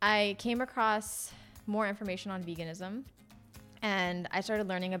I came across more information on veganism, and I started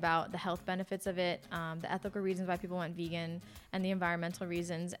learning about the health benefits of it, the ethical reasons why people went vegan, and the environmental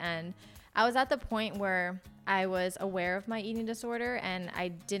reasons. And I was at the point where I was aware of my eating disorder, and I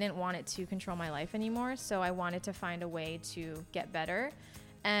didn't want it to control my life anymore. So I wanted to find a way to get better.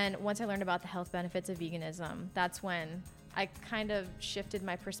 And once I learned about the health benefits of veganism, that's when I kind of shifted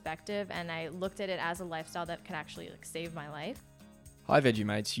my perspective, and I looked at it as a lifestyle that could actually save my life. Hi Veggie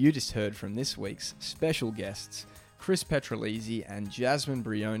Mates, you just heard from this week's special guests, Chris Petrellese and Jasmine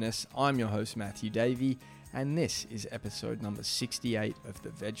Briones. I'm your host Matthew Davey, and this is episode number 68 of the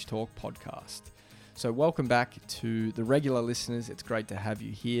VedgeTalk Podcast. So welcome back to the regular listeners, it's great to have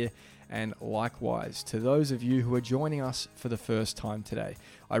you here, and likewise to those of you who are joining us for the first time today.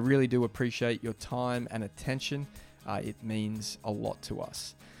 I really do appreciate your time and attention, it means a lot to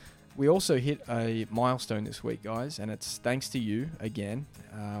us. We also hit a milestone this week, guys, and it's thanks to you again.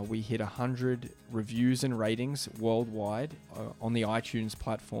 We hit 100 reviews and ratings worldwide on the iTunes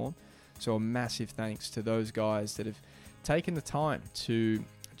platform. So a massive thanks to those guys that have taken the time to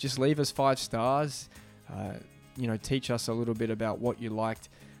just leave us 5 stars, teach us a little bit about what you liked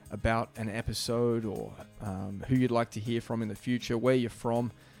about an episode or who you'd like to hear from in the future, where you're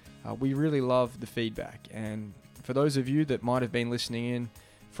from. We really love the feedback. And for those of you that might have been listening in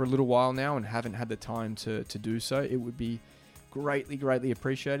for a little while now and haven't had the time to do so, it would be greatly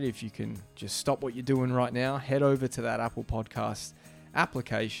appreciated if you can just stop what you're doing right now, head over to that Apple Podcast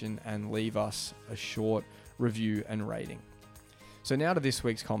application and leave us a short review and rating. So now to this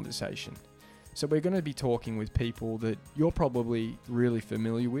week's conversation. So we're going to be talking with people that you're probably really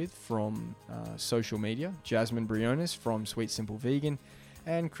familiar with from social media. Jasmine Briones from Sweet Simple Vegan,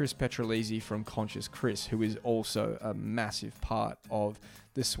 and Chris Petrellese from Conscious Chris, who is also a massive part of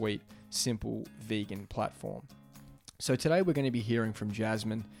the Sweet Simple Vegan platform. So today we're going to be hearing from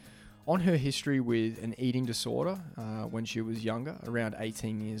Jasmine on her history with an eating disorder when she was younger, around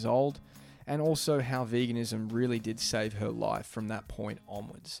 18 years old, and also how veganism really did save her life from that point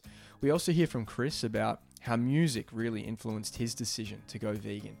onwards. We also hear from Chris about how music really influenced his decision to go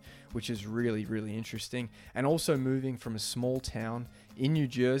vegan, which is really interesting, and also moving from a small town in New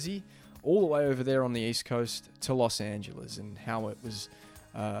Jersey all the way over there on the East Coast to Los Angeles, and how it was,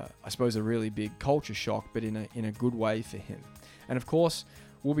 I suppose, a really big culture shock, but in a good way for him. And of course,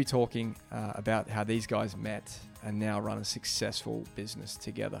 we'll be talking about how these guys met and now run a successful business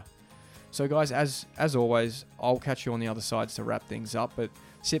together. So guys, as always, I'll catch you on the other side to wrap things up, but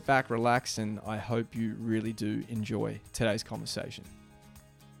sit back, relax, and I hope you really do enjoy today's conversation.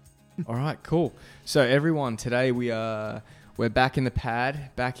 All right, cool. So everyone, today we're back in the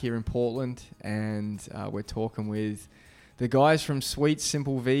pad, back here in Portland, and we're talking with the guys from Sweet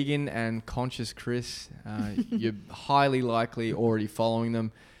Simple Vegan and Conscious Chris. You're highly likely already following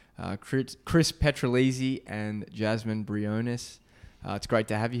them. Chris Petrellese and Jasmine Briones. It's great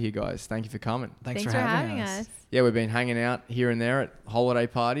to have you here, guys. Thank you for coming. Thanks for having us. Yeah, we've been hanging out here and there at holiday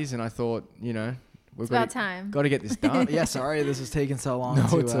parties, and I thought, it's about time. Got to get this done. Yeah, sorry this has taken so long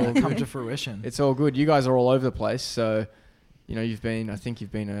to come to fruition. It's all good. You guys are all over the place, so you've been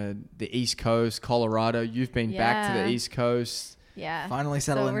the East Coast, Colorado. You've been back to the East Coast. Yeah, finally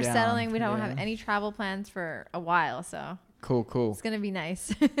settling down. So we're settling. We don't have any travel plans for a while, so cool. It's gonna be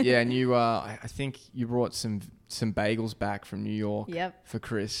nice. Yeah, and you, I think you brought some bagels back from New York. Yep. For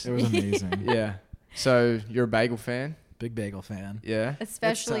Chris. It was amazing. Yeah. So you're a bagel fan? Big bagel fan. Yeah.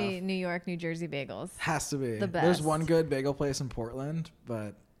 Especially New York, New Jersey bagels. Has to be. The best. There's one good bagel place in Portland,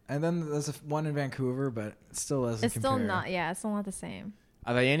 and then there's one in Vancouver, but it still doesn't compare. It's still not the same.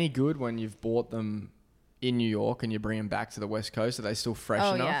 Are they any good when you've bought them in New York and you bring them back to the West Coast? Are they still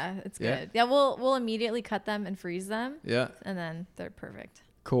fresh enough? Oh yeah, it's good. Yeah, we'll immediately cut them and freeze them. Yeah. And then they're perfect.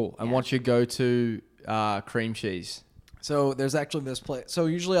 Cool. And what's your go-to cream cheese? So there's actually this place. So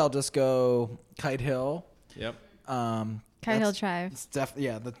usually I'll just go Kite Hill. Yep. Kite Hill Chive.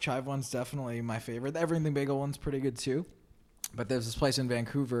 The Chive one's definitely my favorite. The Everything Bagel one's pretty good too. But there's this place in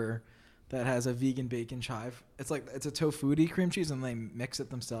Vancouver that has a vegan bacon chive. It's a tofu-y cream cheese, and they mix it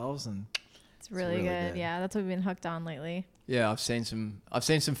themselves, and it's really good. Yeah, that's what we've been hooked on lately. Yeah, I've seen some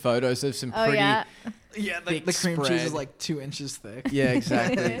photos of some pretty. The cream spread. cheese is like 2 inches thick. Yeah,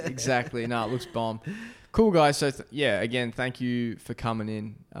 exactly. No, it looks bomb. Cool, guys. So again, thank you for coming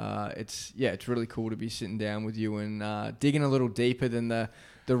in. It's really cool to be sitting down with you and digging a little deeper than the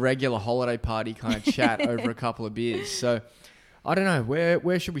regular holiday party kind of chat over a couple of beers. So I don't know,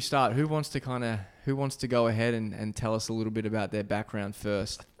 where should we start? Who wants to go ahead and tell us a little bit about their background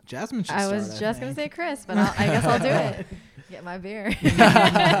first? Jasmine should start. I was just going to say Chris, but I guess I'll do it. Get my beer.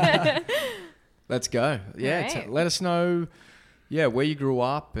 Let's go. Yeah, right. let us know, Yeah, where you grew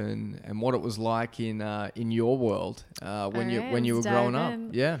up and what it was like in your world when you were growing up.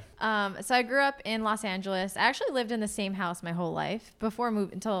 Yeah. So I grew up in Los Angeles. I actually lived in the same house my whole life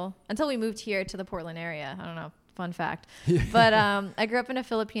until we moved here to the Portland area. I don't know, fun fact. Yeah. But I grew up in a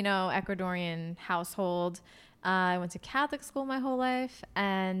Filipino Ecuadorian household. I went to Catholic school my whole life,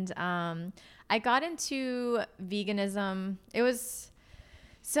 and I got into veganism.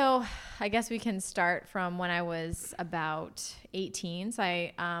 So I guess we can start from when I was about 18. So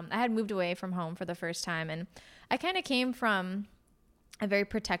I had moved away from home for the first time, and I kind of came from a very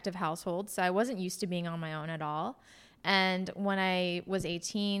protective household. So I wasn't used to being on my own at all. And when I was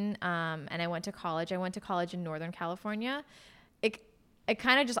 18 and I went to college in Northern California, it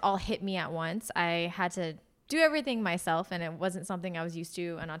kind of just all hit me at once. I had to do everything myself, and it wasn't something I was used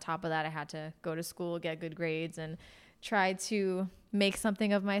to. And on top of that, I had to go to school, get good grades, and try to make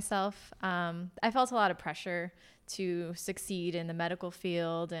something of myself. I felt a lot of pressure to succeed in the medical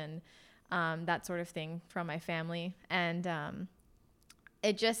field and that sort of thing from my family. And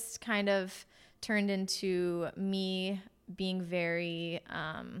it just kind of turned into me being very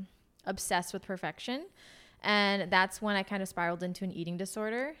obsessed with perfection. And that's when I kind of spiraled into an eating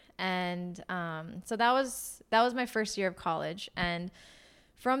disorder. And so that was my first year of college. And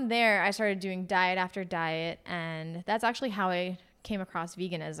from there, I started doing diet after diet, and that's actually how I came across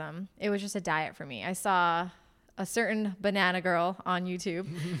veganism. It was just a diet for me. I saw a certain banana girl on YouTube,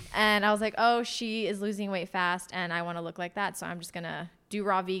 and I was like, oh, she is losing weight fast, and I want to look like that, so I'm just going to do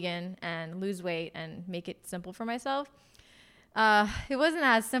raw vegan and lose weight and make it simple for myself. It wasn't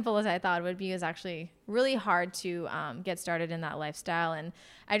as simple as I thought it would be. It was actually really hard to get started in that lifestyle, and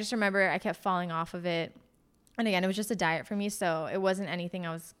I just remember I kept falling off of it. And again, it was just a diet for me, so it wasn't anything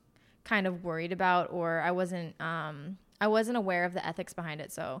I was kind of worried about, or I wasn't aware of the ethics behind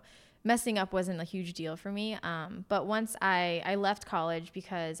it. So messing up wasn't a huge deal for me. But once I left college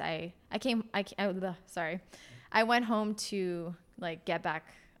because I went home to like get back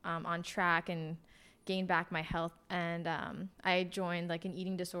on track and gain back my health, and I joined like an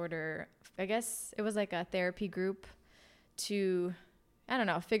eating disorder. I guess it was like a therapy group to, I don't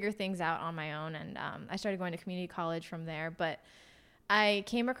know, figure things out on my own. And I started going to community college from there. But I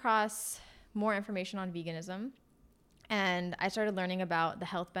came across more information on veganism, and I started learning about the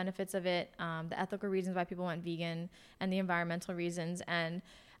health benefits of it, the ethical reasons why people went vegan, and the environmental reasons. And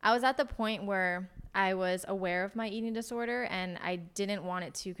I was at the point where I was aware of my eating disorder, and I didn't want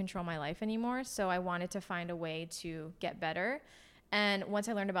it to control my life anymore. So I wanted to find a way to get better. And once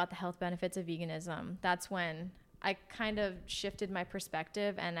I learned about the health benefits of veganism, that's when I kind of shifted my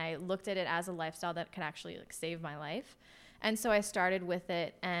perspective, and I looked at it as a lifestyle that could actually like save my life. And so I started with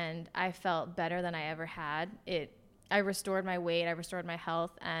it, and I felt better than I ever had. I restored my weight, I restored my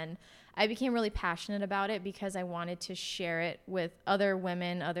health, and I became really passionate about it because I wanted to share it with other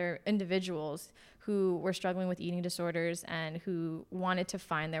women, other individuals who were struggling with eating disorders and who wanted to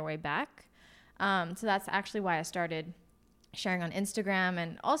find their way back. So that's actually why I started sharing on Instagram,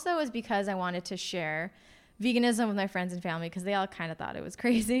 and also was because I wanted to share veganism with my friends and family, because they all kind of thought it was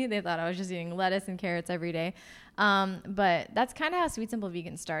crazy. They thought I was just eating lettuce and carrots every day. But that's kind of how Sweet Simple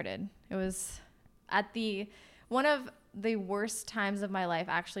Vegan started. It was at one of the worst times of my life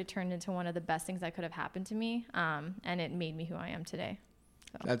actually turned into one of the best things that could have happened to me. And it made me who I am today.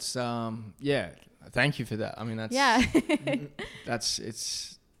 So. That's, thank you for that. I mean, that's,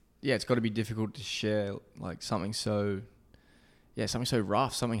 it's got to be difficult to share like something so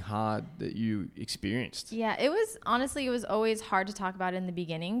rough, something hard that you experienced. Yeah, it was always hard to talk about it in the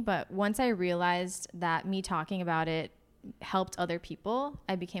beginning, but once I realized that me talking about it helped other people,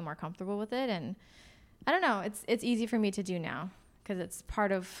 I became more comfortable with it. And I don't know, it's easy for me to do now because it's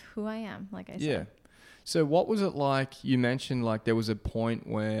part of who I am, like I said. Yeah. So what was it like? You mentioned like there was a point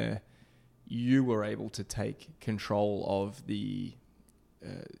where you were able to take control of the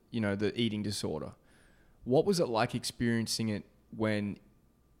eating disorder. What was it like experiencing it when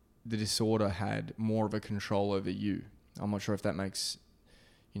the disorder had more of a control over you? I'm not sure if that makes,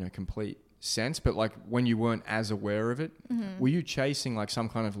 complete sense, but like when you weren't as aware of it, were you chasing like some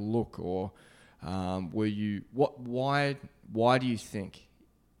kind of look, or why do you think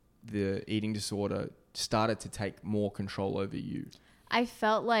the eating disorder started to take more control over you? I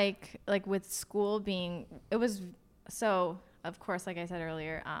felt like with school of course, like I said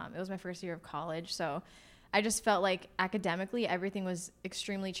earlier, it was my first year of college. So I just felt like academically everything was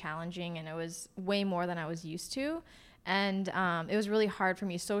extremely challenging, and it was way more than I was used to. And it was really hard for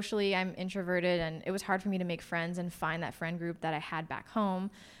me socially. I'm introverted, and it was hard for me to make friends and find that friend group that I had back home.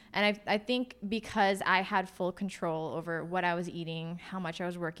 And I think because I had full control over what I was eating, how much I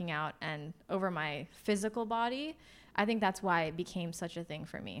was working out, and over my physical body, I think that's why it became such a thing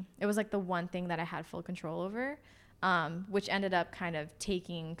for me. It was like the one thing that I had full control over, which ended up kind of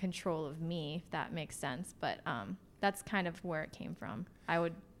taking control of me, if that makes sense. But that's kind of where it came from,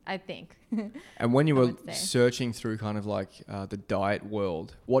 I think. And when you were searching through kind of like the diet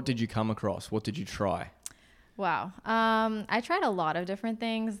world, what did you come across? What did you try? Wow. I tried a lot of different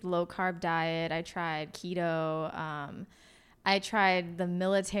things. Low carb diet. I tried keto. I tried the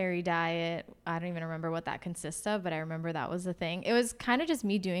military diet. I don't even remember what that consists of, but I remember that was the thing. It was kind of just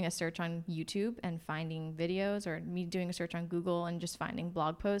me doing a search on YouTube and finding videos, or me doing a search on Google and just finding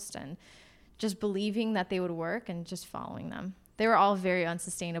blog posts and just believing that they would work and just following them. They were all very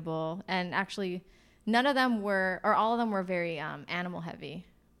unsustainable, and actually none of them were, or all of them were very animal heavy,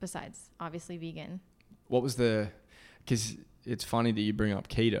 besides obviously vegan. What was because it's funny that you bring up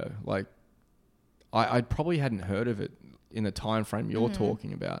keto. Like I probably hadn't heard of it in the time frame you're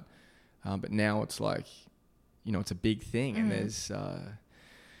talking about. But now it's like, it's a big thing, and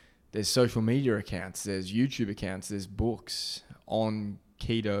there's social media accounts, there's YouTube accounts, there's books on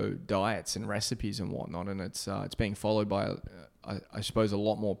keto diets and recipes and whatnot. And it's being followed by, I suppose, a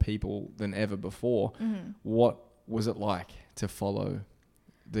lot more people than ever before. What was it like to follow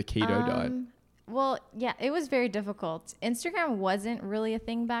the keto diet? Well, yeah, it was very difficult. Instagram wasn't really a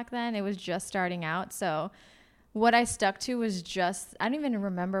thing back then. It was just starting out. So what I stuck to was I don't even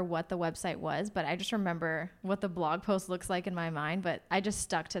remember what the website was, but I just remember what the blog post looks like in my mind. But I just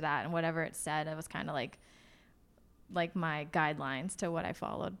stuck to that, and whatever it said, it was kind of like my guidelines to what I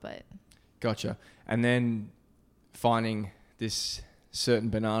followed. But gotcha. And then finding this certain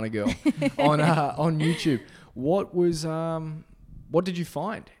banana girl on YouTube. What did you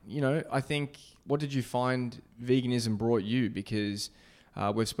find? I think, what did you find veganism brought you? Because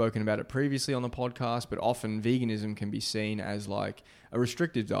we've spoken about it previously on the podcast, but often veganism can be seen as like a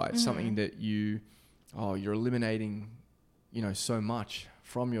restrictive diet, something that you're eliminating, so much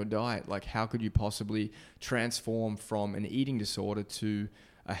from your diet. Like, how could you possibly transform from an eating disorder to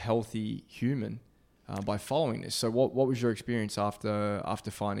a healthy human by following this? So what was your experience after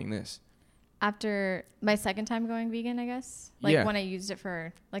finding this? After my second time going vegan, I guess, when I used it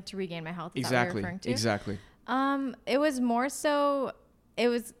for to regain my health. Is that what you're referring to? Exactly. It was more so,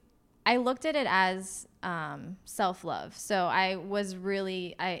 I looked at it as self-love. So I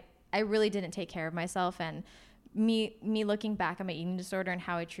really didn't take care of myself, and me looking back at my eating disorder and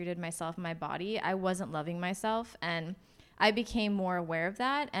how I treated myself and my body, I wasn't loving myself, and I became more aware of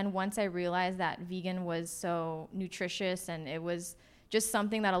that. And once I realized that vegan was so nutritious, and it was just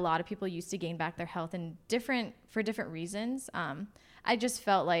something that a lot of people use to gain back their health for different reasons. I just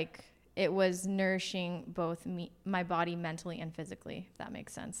felt like it was nourishing both my body mentally and physically, if that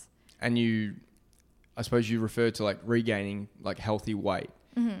makes sense. And I suppose you referred to regaining healthy weight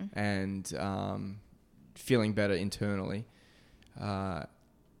and feeling better internally.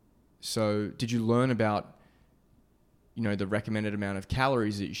 So did you learn about the recommended amount of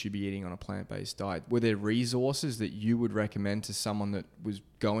calories that you should be eating on a plant-based diet? Were there resources that you would recommend to someone that was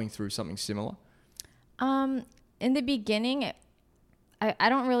going through something similar? In the beginning, I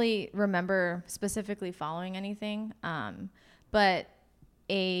don't really remember specifically following anything, but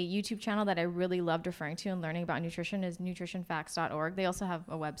a YouTube channel that I really loved referring to and learning about nutrition is nutritionfacts.org. They also have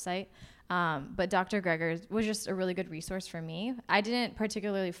a website, but Dr. Greger was just a really good resource for me. I didn't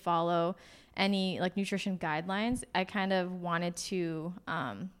particularly follow any nutrition guidelines. I kind of wanted to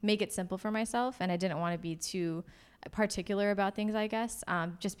make it simple for myself, and I didn't want to be too particular about things, I guess,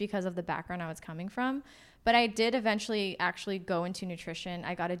 just because of the background I was coming from. But I did eventually actually go into nutrition.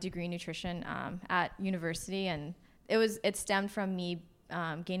 I got a degree in nutrition at university, and it stemmed from me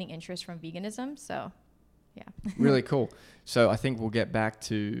gaining interest from veganism. So, yeah. Really cool. So I think we'll get back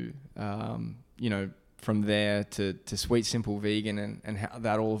to, from there to Sweet Simple Vegan and how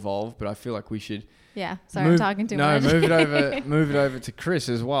that all evolved. But I feel like we should... Yeah, sorry, I'm talking too much. No, move it over to Chris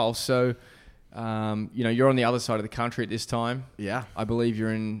as well. So, you're on the other side of the country at this time. Yeah. I believe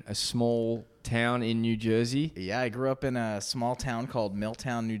you're in a small town in New Jersey. Yeah, I grew up in a small town called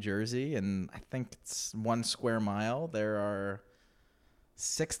Milltown, New Jersey, and I think it's 1 square mile. There are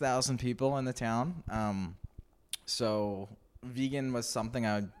 6,000 people in the town. So vegan was something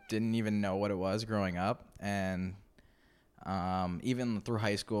I didn't even know what it was growing up, and even through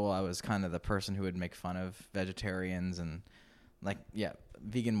high school, I was kind of the person who would make fun of vegetarians, and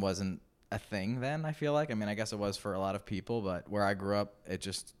vegan wasn't a thing then, I feel like. I mean, I guess it was for a lot of people, but where I grew up, it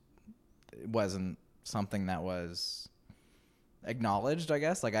wasn't something that was acknowledged, I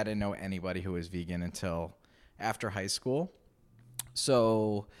guess. I didn't know anybody who was vegan until after high school.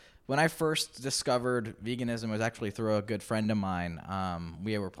 So when I first discovered veganism, it was actually through a good friend of mine.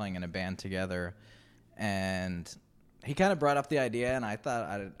 We were playing in a band together, and he kind of brought up the idea, and I thought,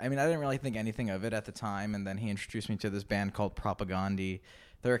 I didn't really think anything of it at the time. And then he introduced me to this band called Propagandhi.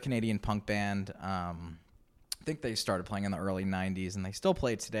 They're a Canadian punk band. I think they started playing in the early 90s, and they still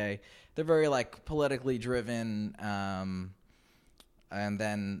play today. They're very, like, politically driven, and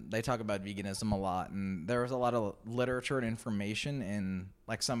then they talk about veganism a lot. And there was a lot of literature and information in,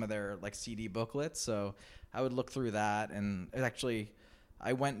 like, some of their, like, CD booklets. So I would look through that, and actually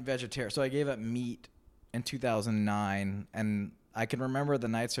I went vegetarian. So I gave up meat in 2009, and I can remember the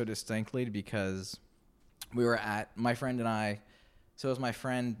night so distinctly because we were my friend and I, so it was my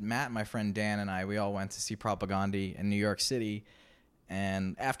friend Matt, my friend Dan, and I, we all went to see Propagandhi in New York City.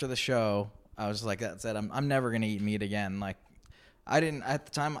 And after the show, I was like, that's it. I'm never going to eat meat again. Like, I didn't, at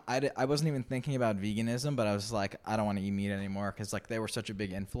the time, I wasn't even thinking about veganism, but I was like, I don't want to eat meat anymore because, like, they were such a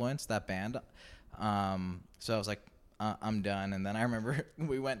big influence, that band. So I was like, I'm done. And then I remember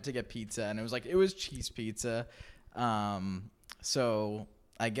we went to get pizza, and it was cheese pizza. So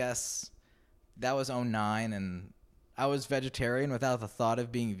I guess that was 2009, and I was vegetarian without the thought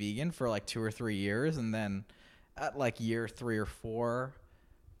of being vegan for like 2 or 3 years. And then at like year 3 or 4,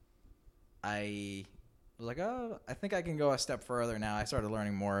 I was like, oh, I think I can go a step further now. I started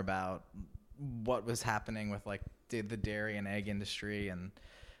learning more about what was happening with like the dairy and egg industry. And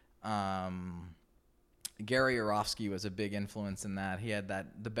Gary Yourofsky was a big influence in that. He had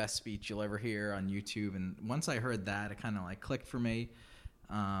the best speech you'll ever hear on YouTube. And once I heard that, it kind of like clicked for me.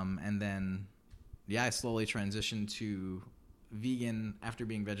 And then, I slowly transitioned to vegan after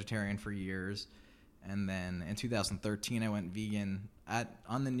being vegetarian for years. And then in 2013, I went vegan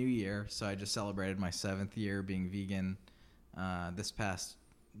on the new year. So I just celebrated my 7th year being vegan this past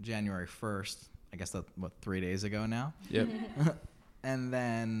January 1st. I guess that's, 3 days ago now? Yep. And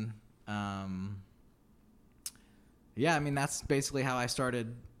then, that's basically how I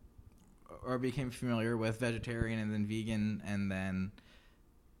started or became familiar with vegetarian and then vegan. And then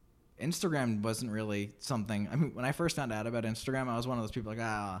Instagram wasn't really something. I mean, when I first found out about Instagram, I was one of those people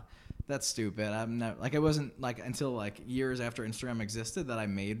like, that's stupid. I'm not like, it wasn't like until like years after Instagram existed that I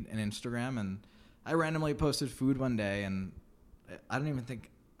made an Instagram, and I randomly posted food one day, and I don't even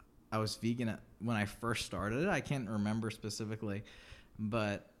think I was vegan when I first started it. I can't remember specifically,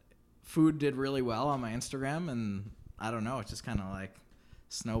 but food did really well on my Instagram, and I don't know, it just kind of like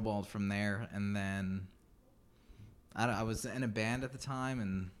snowballed from there. And then I was in a band at the time,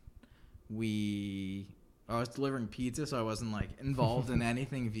 and I was delivering pizza, so I wasn't like involved in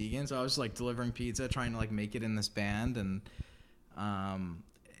anything vegan. So I was like delivering pizza, trying to like make it in this band. And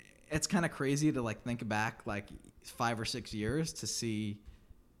it's kind of crazy to like think back like 5 or 6 years to see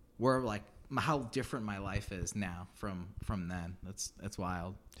where like how different my life is now from then. It's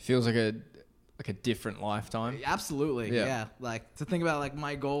wild. Feels like a different lifetime. Absolutely. Yeah. Like to think about like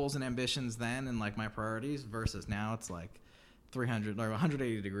my goals and ambitions then and like my priorities versus now, it's like 300 or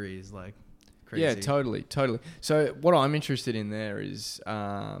 180 degrees, like crazy. Yeah, totally. So what I'm interested in there is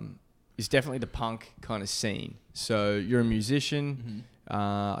definitely the punk kind of scene. So you're a musician.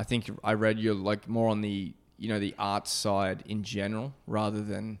 Mm-hmm. I think I read you're like more on the, the arts side in general rather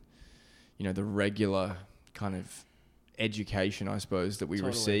than, the regular kind of education, I suppose, that we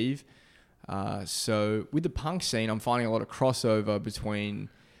receive. So with the punk scene, I'm finding a lot of crossover between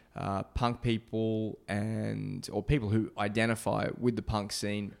punk people or people who identify with the punk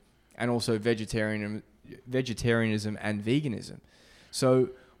scene, and also vegetarianism and veganism. So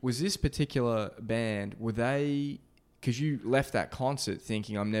was this particular band, because you left that concert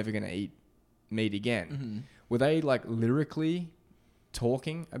thinking I'm never going to eat meat again. Mm-hmm. Were they like lyrically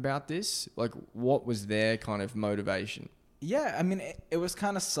talking about this? Like what was their kind of motivation? Yeah, I mean, it was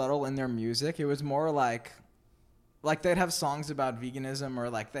kind of subtle in their music. It was more like they'd have songs about veganism, or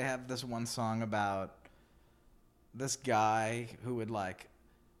like they have this one song about this guy who would like,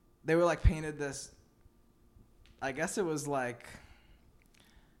 they were like painted this, I guess it was like,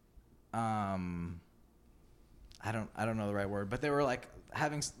 I don't know the right word, but they were like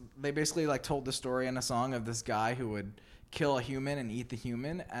they basically like told the story in a song of this guy who would kill a human and eat the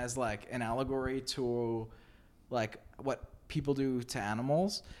human as like an allegory to like what people do to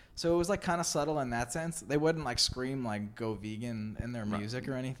animals. So it was like kind of subtle in that sense. They wouldn't like scream like go vegan in their music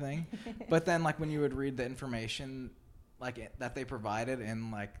or anything. But then like when you would read the information like that they provided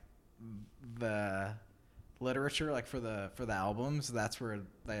in like the literature like for the albums, that's where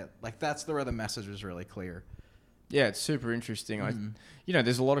where the message was really clear. Yeah, it's super interesting. Mm-hmm.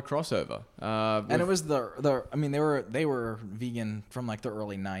 There's a lot of crossover. And it was they were vegan from like the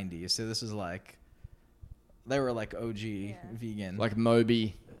early 90s. So this is like they were like OG vegan. Like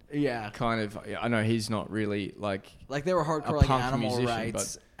Moby. Yeah. Kind of. I know he's not really like they were hardcore like animal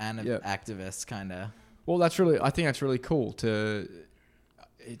rights and activists kind of. Well, I think that's really cool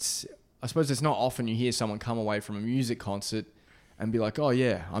I suppose it's not often you hear someone come away from a music concert and be like, oh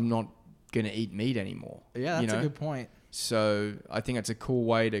yeah, I'm not going to eat meat anymore. Yeah, that's a good point. So I think it's a cool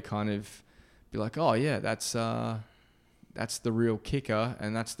way to kind of be like, oh yeah, that's the real kicker,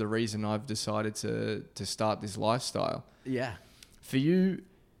 and that's the reason I've decided to start this lifestyle. Yeah. For you,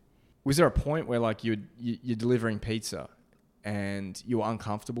 was there a point where like you're delivering pizza and you were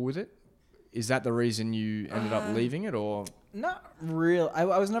uncomfortable with it? Is that the reason you ended up leaving it, or? Not real. I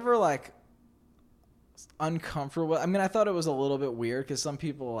was never like uncomfortable. I mean, I thought it was a little bit weird because some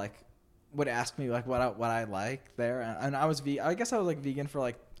people like would ask me like what I like there, and I guess I was like vegan for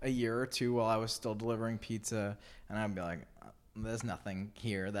like a year or two while I was still delivering pizza, and I'd be like, there's nothing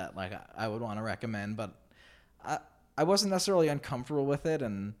here that like I would want to recommend, but I wasn't necessarily uncomfortable with it,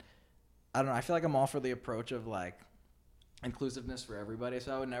 and I don't know. I feel like I'm all for the approach of like inclusiveness for everybody,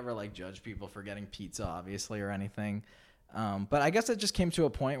 so I would never like judge people for getting pizza, obviously, or anything. But I guess it just came to a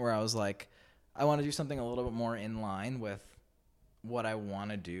point where I was like, I want to do something a little bit more in line with what I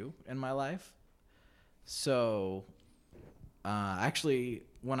want to do in my life. So actually,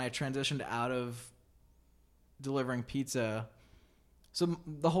 when I transitioned out of delivering pizza, so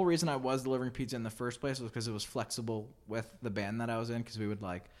the whole reason I was delivering pizza in the first place was because it was flexible with the band that I was in, because we would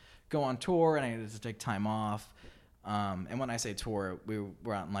like go on tour and I needed to take time off. And when I say tour, we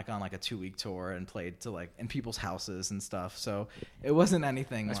were on like a 2-week tour and played to like in people's houses and stuff. So it wasn't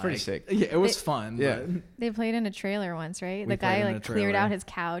anything. That's like, pretty sick. Yeah, it was fun. Yeah. But They played in a trailer once, right? We The guy played in like a cleared trailer. out his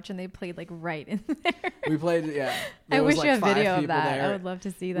couch and they played like right in there. we played, yeah. I There was, wish like, you had 5 video of people that. there. I would love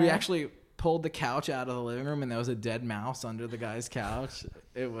to see that. We actually pulled the couch out of the living room and there was a dead mouse under the guy's couch.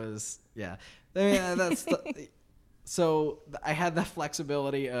 It was, yeah. I mean, so I had the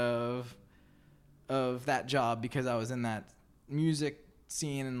flexibility of that job because I was in that music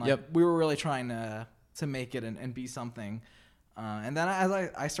scene and like we were really trying to make it and be something. And then as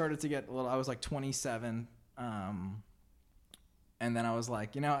I started to get a little, I was like 27. And then I was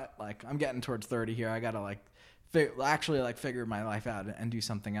like, you know what, like I'm getting towards 30 here. I got to like figure my life out and do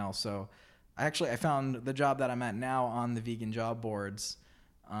something else. So I found the job that I'm at now on the vegan job boards.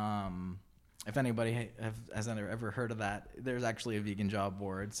 If anybody has ever heard of that, there's actually a vegan job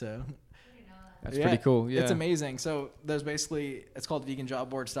board. So that's pretty cool. Yeah. It's amazing. So there's it's called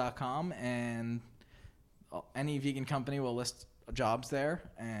veganjobboards.com, and any vegan company will list jobs there.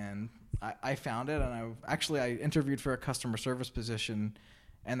 And I found it, and I interviewed for a customer service position,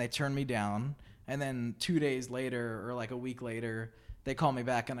 and they turned me down. And then 2 days later, or like a week later, they called me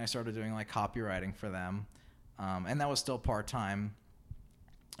back, and I started doing like copywriting for them. And that was still part-time.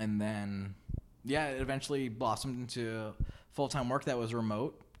 And then, it eventually blossomed into full-time work that was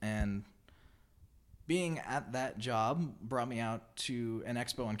remote. And being at that job brought me out to an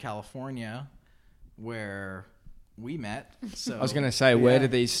expo in California where we met. So I was going to say, where do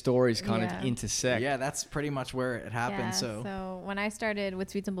these stories kind of intersect? Yeah, that's pretty much where it happened. Yeah, so when I started with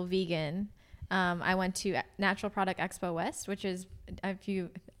Sweet Simple Vegan, I went to Natural Product Expo West, which is, if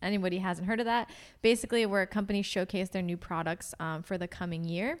anybody hasn't heard of that, basically where companies showcase their new products for the coming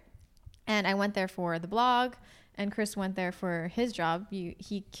year. And I went there for the blog, and Chris went there for his job.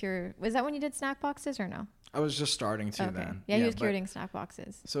 Was that when you did snack boxes or no? I was just starting to then. Yeah, he was curating snack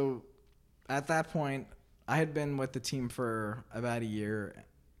boxes. So at that point, I had been with the team for about a year,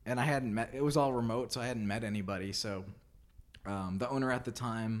 and I hadn't met. It was all remote, so I hadn't met anybody. So the owner at the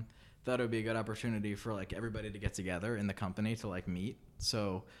time thought it would be a good opportunity for like everybody to get together in the company to like meet.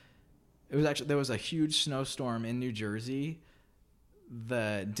 So there was a huge snowstorm in New Jersey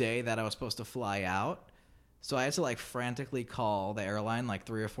the day that I was supposed to fly out. So I had to like frantically call the airline like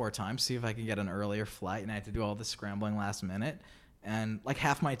 3 or 4 times, see if I could get an earlier flight, and I had to do all this scrambling last minute. And like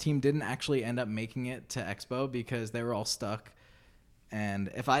half my team didn't actually end up making it to Expo because they were all stuck. And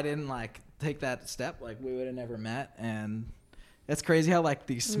if I didn't like take that step, like we would have never met. And it's crazy how like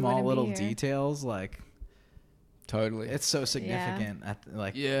these small little details, like totally, it's so significant.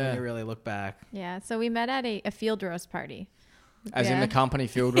 When you really look back. Yeah. So we met at a field roast party. As in the company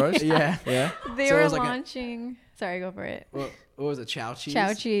field roast? Yeah. They were launching. Sorry, go for it. What was it? Chow Cheese?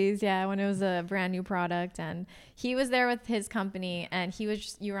 Chow Cheese, yeah, when it was a brand new product. And he was there with his company, and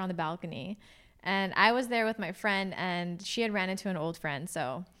you were on the balcony. And I was there with my friend, and she had ran into an old friend.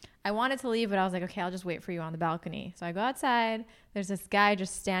 So I wanted to leave, but I was like, okay, I'll just wait for you on the balcony. So I go outside. There's this guy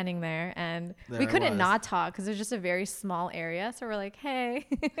just standing there, and we couldn't not talk because it was just a very small area. So we're like, hey.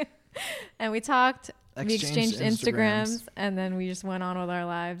 And we talked. We exchanged Instagrams, and then we just went on with our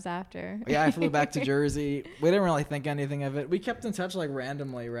lives after. Yeah, I flew back to Jersey. We didn't really think anything of it. We kept in touch like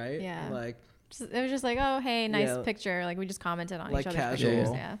randomly, right? Yeah. It was just like, oh, hey, nice picture. Like we just commented on each other's casual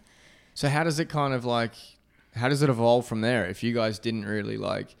pictures. Yeah. So how does it evolve from there? If you guys didn't really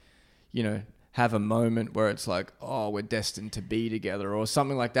have a moment where it's like, oh, we're destined to be together or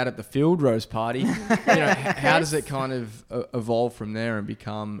something like that at the field roast party, how does it kind of evolve from there and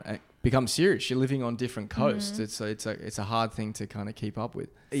become serious? You're living on different coasts. It's a hard thing to kind of keep up with.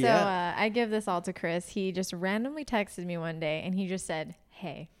 So I give this all to Chris. He just randomly texted me one day and he just said,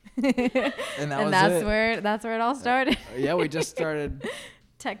 "Hey," and that's where it all started. We just started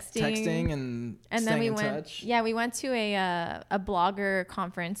texting and then we in went touch. we went to a blogger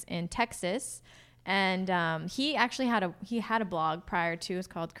conference in Texas, and he actually had a blog prior to. It's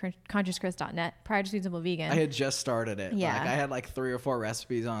called consciouschris.net, prior to Sweet Simple Vegan. I had just started it. Yeah. I had 3 or 4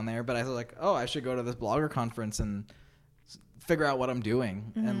 recipes on there, but I was like, oh, I should go to this blogger conference and figure out what I'm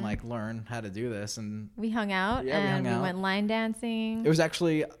doing and learn how to do this. And we hung out and we went line dancing. It was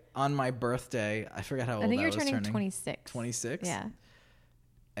actually on my birthday. I forgot how old I was. I think you're turning 26. 26? Yeah.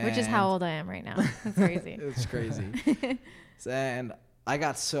 Which is how old I am right now. That's crazy. It's crazy. And I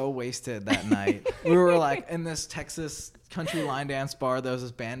got so wasted that night. We were in this Texas country line dance bar. There was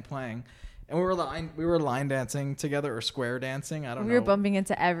this band playing. And we were line dancing together or square dancing. I don't know. We were bumping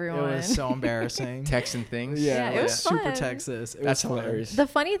into everyone. It was so embarrassing. Texting things. Yeah, it was super fun. Texas. That's hilarious. The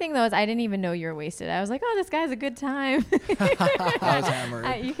funny thing though is I didn't even know you were wasted. I was like, oh, this guy's a good time. I was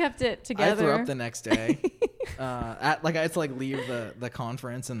hammered. You kept it together. I threw up the next day. I had to leave the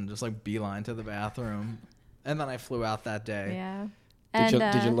conference and just beeline to the bathroom, and then I flew out that day. Yeah.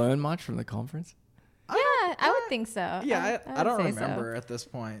 Did you learn much from the conference? Yeah, I would think so. Yeah, I don't remember at this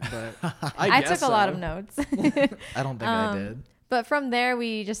point, but I took a lot of notes. I don't think I did. But from there,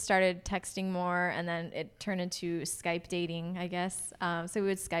 we just started texting more, and then it turned into Skype dating, I guess. So we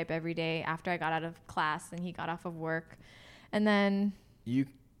would Skype every day after I got out of class and he got off of work. And then...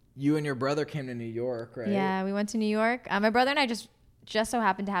 You and your brother came to New York, right? Yeah, we went to New York. My brother and I just so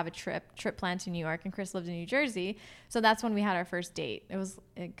happened to have a trip planned to New York, and Chris lived in New Jersey. So that's when we had our first date. It was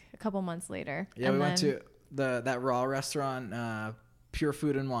a couple months later. Yeah, and we went to that raw restaurant, Pure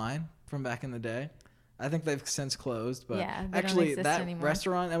Food and Wine, from back in the day. I think they've since closed, but actually that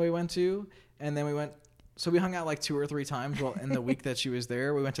restaurant that we went to, and then we hung out 2 or 3 times. Well, in the week that she was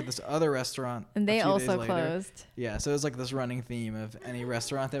there, we went to this other restaurant, and they also closed. Yeah, so it was this running theme of any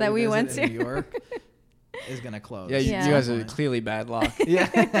restaurant that we went to in New York is gonna close. Yeah, you guys are clearly bad luck.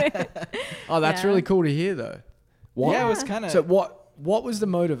 Yeah. Oh, that's really cool to hear, though. Yeah, it was kind of. So what was the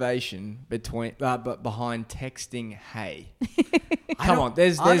motivation behind texting "Hey"? Come on,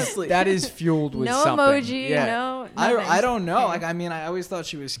 honestly, that is fueled with no something. Emoji, yeah. no. I don't know. I always thought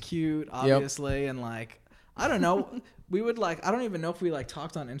she was cute, obviously, and I don't know. We would I don't even know if we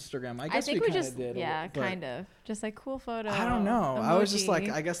talked on Instagram. I guess we just did. Yeah, kind of. Just cool photo. I don't know. Emoji. I was just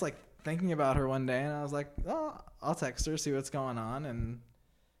I guess thinking about her one day, and I was like, oh, I'll text her, see what's going on. And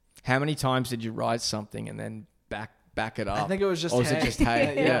how many times did you write something and then back it up? I think it was just. Or was it just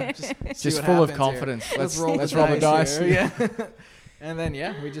hey? Yeah, just full of confidence. Here. Let's roll the dice. Yeah. And then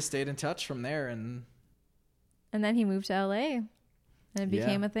we just stayed in touch from there, and then he moved to LA, and it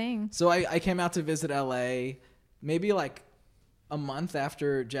became a thing. So I came out to visit LA, maybe a month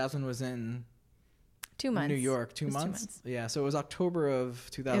after Jasmine was in 2 months. New York. 2 months? Yeah, so it was October of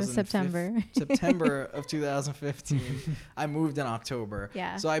 2015. It was September. September of 2015. I moved in October.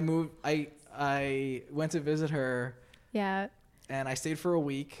 Yeah. So I went to visit her. Yeah. And I stayed for a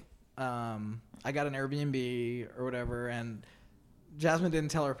week. I got an Airbnb or whatever, and Jasmine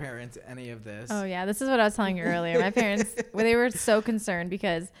didn't tell her parents any of this. Oh yeah, this is what I was telling you earlier. My parents, they were so concerned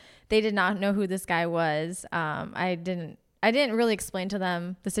because they did not know who this guy was. I didn't really explain to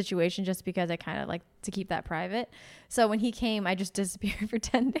them the situation just because I kind of like to keep that private. So when he came, I just disappeared for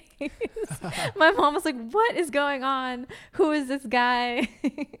 10 days. My mom was like, "What is going on? Who is this guy?"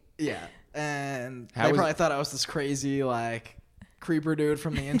 Yeah, and they probably thought I was this crazy creeper dude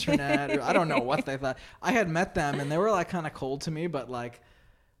from the internet, or I don't know what they thought. I had met them and they were kind of cold to me, but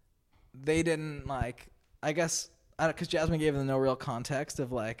they didn't I guess because Jasmine gave them no real context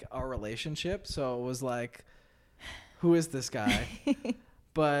of our relationship, so it was who is this guy?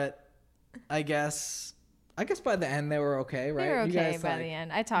 But I guess by the end they were okay, right? They were okay by the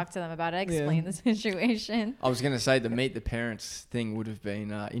end. I talked to them about it. I explained the situation. I was gonna say the meet the parents thing would have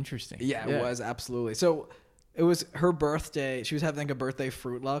been interesting. Yeah, it was absolutely. So it was her birthday. She was having a birthday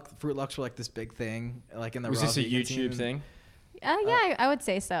fruit luck. Fruit lucks were this big thing, in the. Was this a YouTube thing? Yeah, I would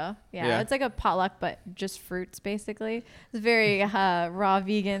say so. Yeah, it's a potluck, but just fruits basically. It's very raw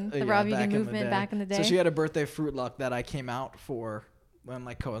vegan. The raw vegan movement back in the day. So she had a birthday fruit luck that I came out for when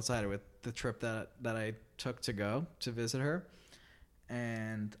coincided with the trip that I took to go to visit her,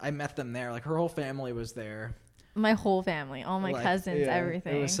 and I met them there. Her whole family was there. my whole family, all my cousins,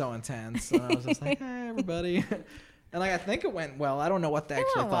 everything. It was so intense. And I was just like, hey, everybody. And like, I think it went well. I don't know what they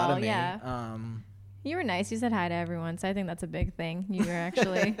actually thought of me. Yeah. You were nice. You said hi to everyone. So I think that's a big thing. You were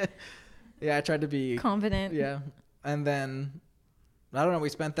actually yeah, I tried to be confident. Yeah. And then, I don't know, we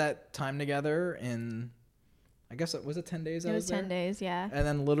spent that time together in, I guess, was it 10 days? It was 10 days, yeah. And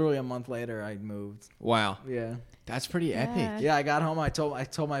then literally a month later, I moved. Wow. Yeah. That's pretty epic. Yeah, I got home. I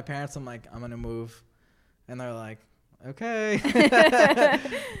told my parents, I'm like, I'm going to move. And they're like, okay.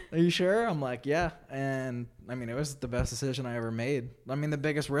 Are you sure? I'm like, yeah. And I mean, it was the best decision I ever made. I mean, the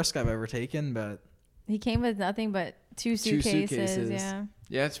biggest risk I've ever taken, but. He came with nothing but two suitcases. Yeah.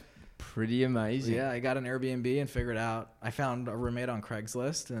 Yeah, it's pretty amazing. Yeah, I got an Airbnb and figured out. I found a roommate on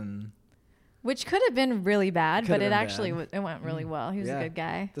Craigslist, and which could have been really bad, but it actually it went really well. He was a good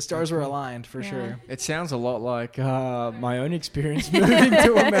guy. The stars were aligned for sure. It sounds a lot like my own experience moving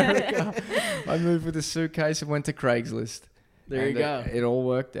to America. I moved with a suitcase and went to Craigslist. There you go. It all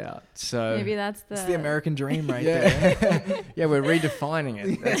worked out. So maybe it's the American dream right there. Yeah, we're redefining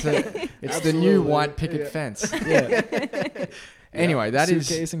it. It's the new white picket fence. Yeah. Anyway,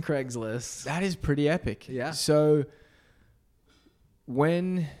 suitcase and Craigslist. That is pretty epic. Yeah. So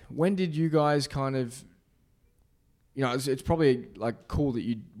when did you guys kind of, it's probably like cool that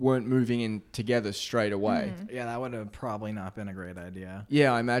you weren't moving in together straight away. Mm-hmm. Yeah, that would have probably not been a great idea.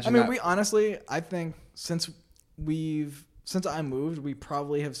 Yeah, I imagine. I mean, I think since I moved, we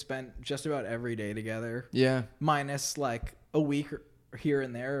probably have spent just about every day together. Yeah. Minus like a week here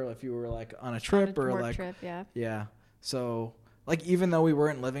and there if you were like on a trip or work like trip, yeah. Yeah. So like even though we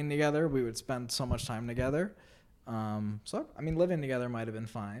weren't living together, we would spend so much time together. So I mean, living together might have been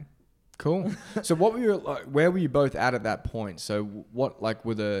fine. Cool. So where were you both at that point? So what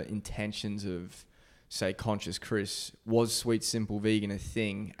were the intentions of, say, Conscious Chris? Was Sweet Simple Vegan a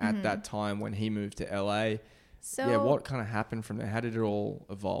thing at that time when he moved to LA? So yeah, what kind of happened from there? How did it all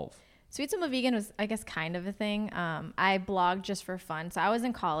evolve? Sweet Simple Vegan was, I guess, kind of a thing. I blogged just for fun. So I was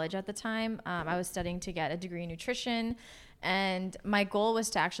in college at the time. I was studying to get a degree in nutrition, and my goal was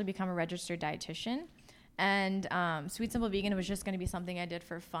to actually become a registered dietitian. And Sweet Simple Vegan was just going to be something I did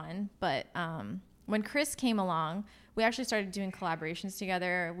for fun. But when Chris came along, we actually started doing collaborations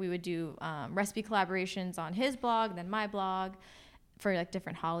together. We would do recipe collaborations on his blog, then my blog, for like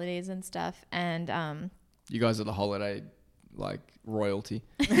different holidays and stuff. And you guys are the holiday royalty.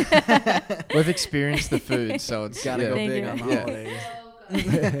 We've experienced the food, so it's gotta go big on the holidays.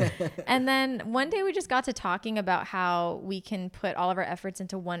 And then one day we just got to talking about how we can put all of our efforts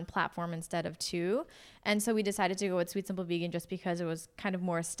into one platform instead of two. And so we decided to go with Sweet Simple Vegan just because it was kind of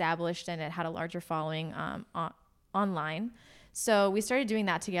more established and it had a larger following online. So we started doing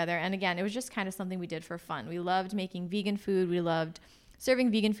that together. And again, it was just kind of something we did for fun. We loved making vegan food. We loved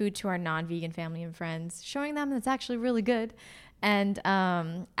serving vegan food to our non-vegan family and friends, showing them it's actually really good. And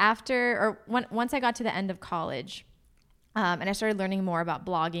once I got to the end of college, and I started learning more about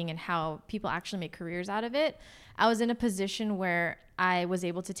blogging and how people actually make careers out of it, I was in a position where I was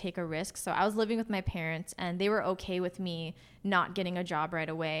able to take a risk. So I was living with my parents, and they were okay with me not getting a job right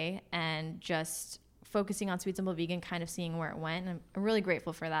away and just focusing on Sweet Simple Vegan, kind of seeing where it went. And I'm really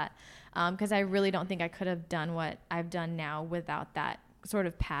grateful for that, because I really don't think I could have done what I've done now without that sort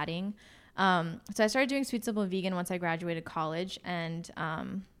of padding. So I started doing Sweet Simple Vegan once I graduated college, and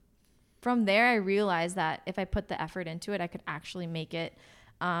from there, I realized that if I put the effort into it, I could actually make it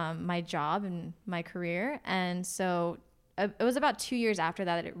my job and my career. And so it was about 2 years after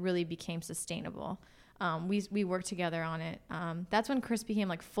that it really became sustainable. We worked together on it. That's when Chris became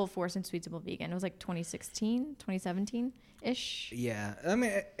like full force in Sweet Simple Vegan. It was like 2016, 2017-ish. Yeah. I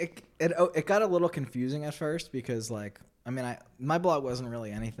mean, it got a little confusing at first because my blog wasn't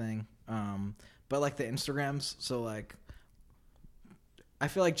really anything. But like the Instagrams, so like, I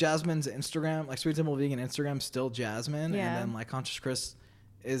feel like Jasmine's Instagram, like Sweet Simple Vegan Instagram, still Jasmine, and then like Conscious Chris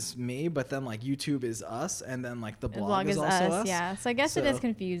is me, but then like YouTube is us, and then like the blog is also us. Yeah, so I guess it is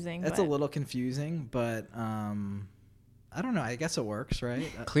confusing. It's a little confusing, but I don't know. I guess it works, right?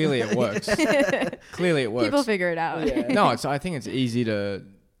 Clearly it works. Clearly it works. People figure it out. Yeah. No, I think it's easy to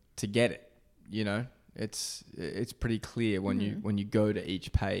get it. It's pretty clear when you go to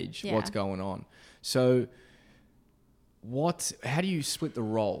each page what's going on. So how do you split the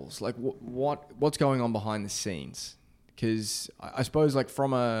roles? Like what's going on behind the scenes? Because I suppose like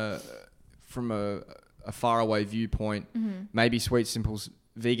from a faraway viewpoint, maybe Sweet Simple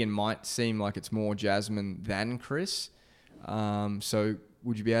Vegan might seem like it's more Jasmine than Chris. So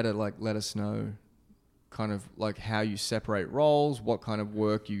would you be able to like let us know kind of like how you separate roles, what kind of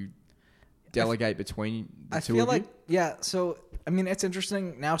work you delegate between the two of you? Yeah, so I mean, it's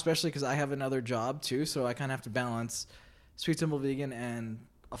interesting now, especially because I have another job too, so I kind of have to balance Sweet Simple Vegan and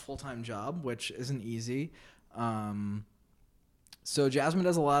a full-time job, which isn't easy. So Jasmine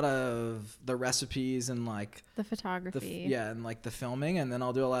does a lot of the recipes and like The photography. and like the filming, and then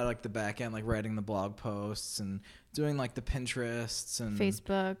I'll do a lot of like the back end, like writing the blog posts and doing like the Pinterests and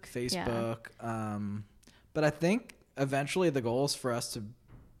Facebook. Yeah. But I think eventually the goal is for us to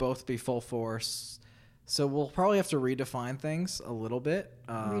both be full force. So we'll probably have to redefine things a little bit.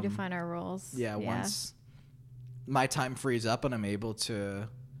 Redefine our roles. Yeah, once my time frees up and I'm able to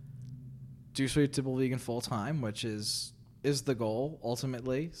do Sweet Simple Vegan full time, which is the goal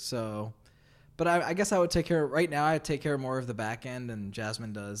ultimately. So, but I guess I would take care. Right now, I take care more of the back end, and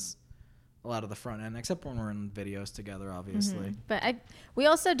Jasmine does a lot of the front end, except when we're in videos together, obviously. Mm-hmm. But we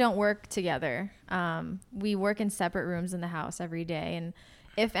also don't work together. We work in separate rooms in the house every day, and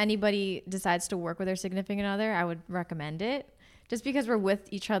if anybody decides to work with their significant other, I would recommend it. Just because we're with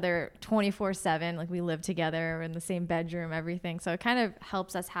each other 24/7, like we live together, we're in the same bedroom, everything. So it kind of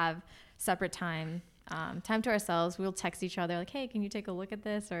helps us have separate time to ourselves. We'll text each other like, hey, can you take a look at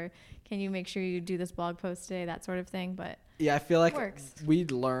this? Or can you make sure you do this blog post today? That sort of thing. But yeah, I feel like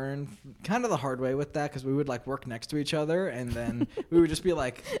we'd learn kind of the hard way with that, because we would like work next to each other, and then we would just be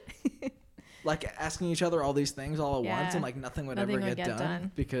like asking each other all these things all at once, and like nothing would ever get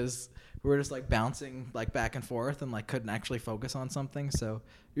done because we were just like bouncing like back and forth and like couldn't actually focus on something. So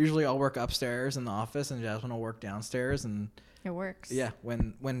usually I'll work upstairs in the office and Jasmine will work downstairs, and it works. Yeah,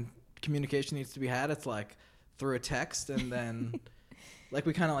 when communication needs to be had, it's like through a text, and then like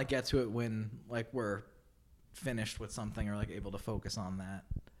we kind of like get to it when like we're finished with something or like able to focus on that.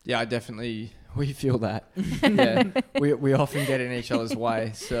 Yeah, we feel that. Yeah, we often get in each other's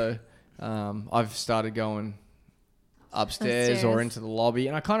way. So I've started going upstairs or into the lobby,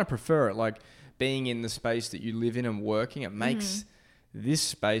 and I kind of prefer it, like being in the space that you live in and working. It makes this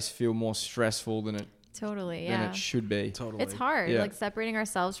space feel more stressful than it should be. Totally. It's hard, like separating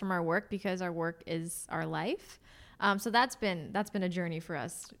ourselves from our work, because our work is our life. So that's been a journey for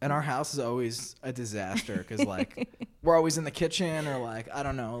us. And our house is always a disaster, because like we're always in the kitchen, or like, I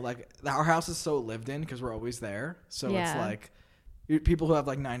don't know, like our house is so lived in because we're always there. So it's like people who have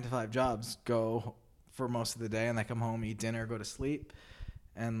like 9-to-5 jobs go for most of the day, and they come home, eat dinner, go to sleep.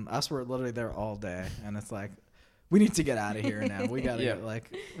 And us, we're literally there all day. And it's like, we need to get out of here now. We got to get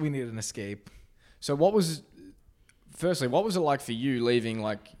we need an escape. So what was it like for you leaving?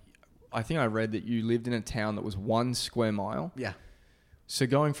 Like, I think I read that you lived in a town that was 1 square mile. Yeah. So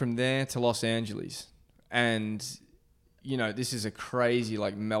going from there to Los Angeles, and you know, this is a crazy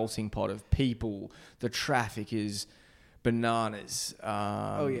like melting pot of people. The traffic is bananas.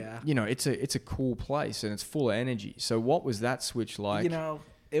 You know, it's a cool place and it's full of energy. So what was that switch like? You know,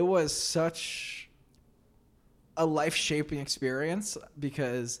 it was such a life-shaping experience,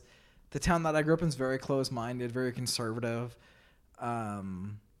 because the town that I grew up in is very close-minded, very conservative,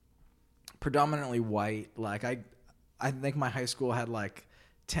 predominantly white. Like I think my high school had like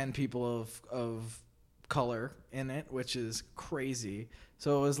 10 people of color in it, which is crazy.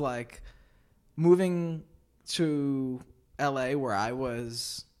 So it was like moving to LA, where I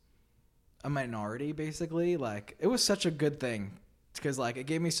was a minority, basically. Like, it was such a good thing, because like it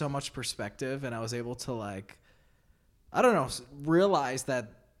gave me so much perspective, and I was able to like, I don't know, realize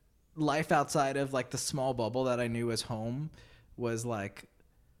that life outside of like the small bubble that I knew as home was like,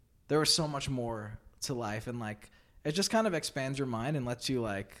 there was so much more to life, and like it just kind of expands your mind and lets you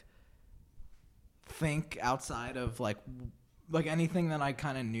like think outside of like anything that I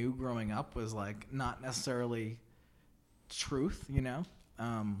kind of knew growing up was like not necessarily truth, you know?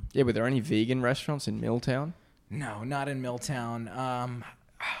 Were there any vegan restaurants in Milltown? No, not in Milltown.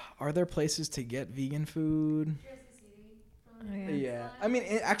 Are there places to get vegan food? Yeah. I mean,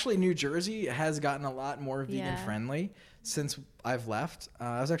 actually, New Jersey has gotten a lot more vegan friendly since I've left.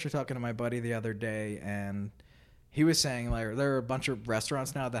 I was actually talking to my buddy the other day, and he was saying like there are a bunch of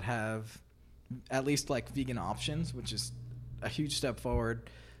restaurants now that have at least like vegan options, which is a huge step forward.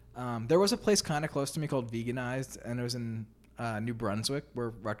 There was a place kind of close to me called Veganized, and it was in New Brunswick, where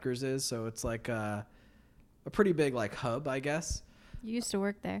Rutgers is. So it's like a pretty big like hub, I guess. You used to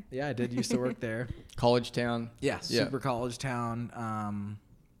work there. Yeah, I did used to work there. College town. Yeah, super college town.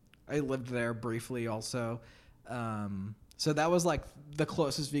 I lived there briefly also. So that was like the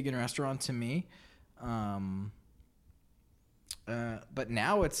closest vegan restaurant to me. But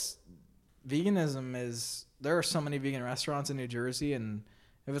now veganism is, there are so many vegan restaurants in New Jersey, and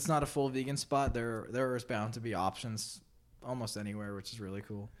if it's not a full vegan spot, there is bound to be options almost anywhere, which is really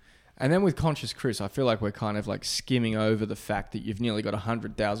cool. And then with Conscious Chris, I feel like we're kind of like skimming over the fact that you've nearly got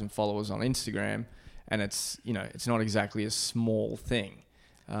 100,000 followers on Instagram, and it's not exactly a small thing.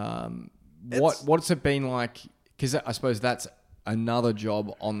 What's it been like? Because I suppose that's another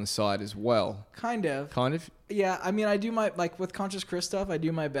job on the side as well. Kind of. Yeah, I mean, I do my, like, with Conscious Chris stuff, I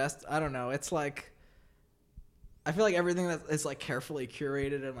do my best. I don't know. It's like, I feel like everything that is, like, carefully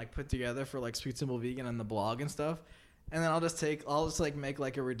curated and, like, put together for, like, Sweet Simple Vegan and the blog and stuff. And then I'll just like make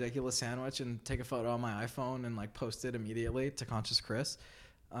like a ridiculous sandwich and take a photo on my iPhone and like post it immediately to Conscious Chris.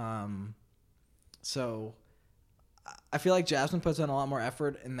 So I feel like Jasmine puts in a lot more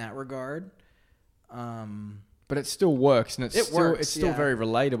effort in that regard. But it still works, and it's still very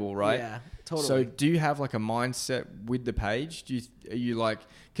relatable, right? Yeah, totally. So do you have like a mindset with the page? Are you like,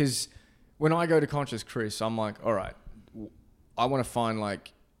 because when I go to Conscious Chris, I'm like, all right, I want to find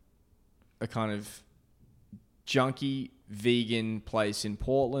like a kind of junky vegan place in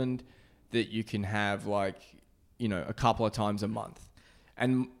Portland that you can have like, a couple of times a month.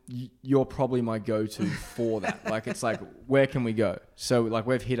 And you're probably my go-to for that. Like, it's like, where can we go? So like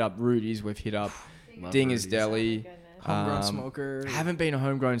we've hit up Rudy's, we've hit up Dinger's Deli. Homegrown Smoker. Haven't been a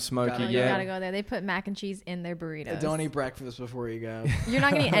homegrown smoker yet. You gotta go there. They put mac and cheese in their burritos. Don't eat breakfast before you go. You're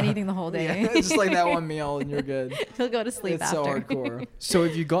not gonna eat anything the whole day. Yeah, just like that one meal and you're good. You'll go to sleep after. It's so hardcore. So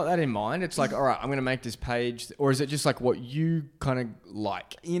have you got that in mind? It's like, all right, I'm gonna make this page, or is it just like what you kind of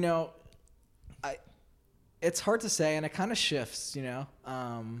like? It's hard to say, and it kind of shifts.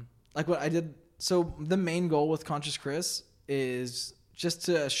 Like what I did. So the main goal with Conscious Chris is just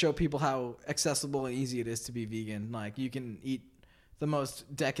to show people how accessible and easy it is to be vegan. Like, you can eat the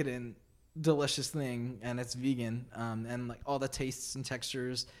most decadent, delicious thing, and it's vegan, and like all the tastes and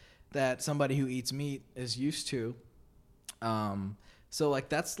textures that somebody who eats meat is used to. So like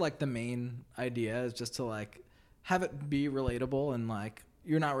that's like the main idea, is just to like have it be relatable, and like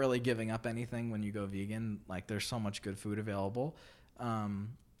you're not really giving up anything when you go vegan. Like, there's so much good food available. And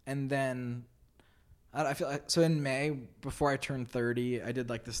then I feel like, so in May, before I turned 30, I did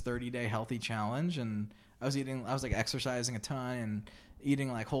like this 30-day healthy challenge, and I was like exercising a ton and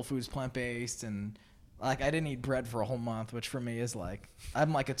eating like whole foods, plant-based, and like I didn't eat bread for a whole month, which for me is like,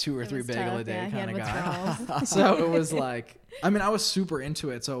 I'm like a 2 or 3 bagel a day kind of guy. So it was like, I mean, I was super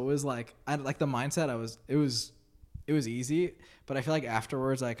into it. So it was like, I like the mindset it was easy, but I feel like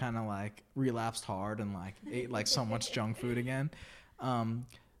afterwards I kind of like relapsed hard and like ate like so much junk food again.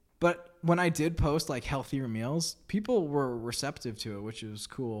 But when I did post like healthier meals, people were receptive to it, which was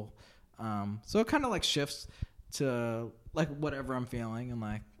cool. So it kind of like shifts to like whatever I'm feeling, and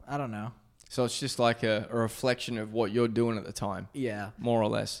like, I don't know. So it's just like a reflection of what you're doing at the time. Yeah. More or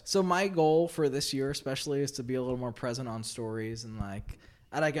less. So my goal for this year especially is to be a little more present on stories, and like,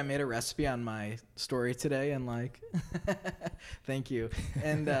 I made a recipe on my story today, and like, thank you.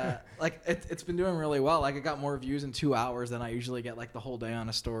 And like it's been doing really well. Like, I got more views in 2 hours than I usually get like the whole day on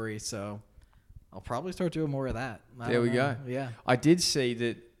a story. So I'll probably start doing more of that. There we go. Yeah. I did see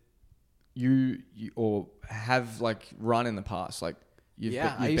that you or have like run in the past. Like you've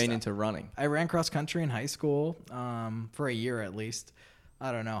been into running. I ran cross country in high school for a year at least.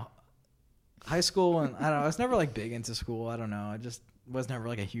 I don't know. High school, and I don't know. I was never like big into school. I don't know. I just was never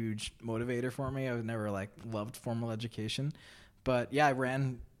like a huge motivator for me. I was never like loved formal education. But yeah, I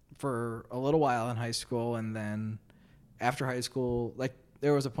ran for a little while in high school, and then after high school, like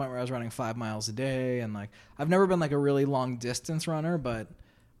there was a point where I was running 5 miles a day, and like I've never been like a really long distance runner, but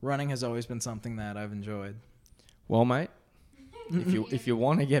running has always been something that I've enjoyed. Well, mate, if you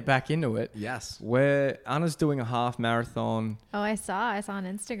want to get back into it, yes. Anna's doing a half marathon. Oh, I saw on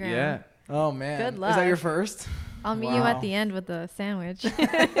Instagram. Yeah. Oh man. Good luck. Is that your first? I'll meet you at the end with the sandwich.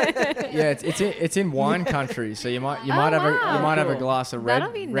 Yeah, it's in wine country, so you might have a glass of red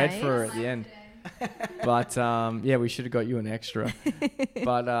for at the end. But yeah, we should have got you an extra.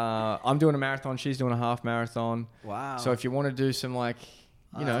 But I'm doing a marathon. She's doing a half marathon. Wow. So if you want to do some like,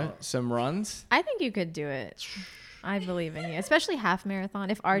 some runs, I think you could do it. I believe in you, especially half marathon.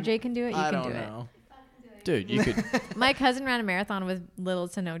 If RJ can do it, you can do it. Dude, you could. My cousin ran a marathon with little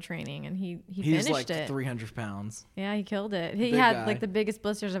to no training, and he finished like it. 300 pounds. Yeah, he killed it. He Big had guy. like the biggest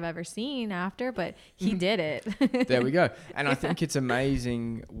blisters I've ever seen after, but he did it. There we go. And I think it's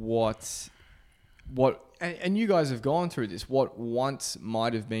amazing what and you guys have gone through this. What once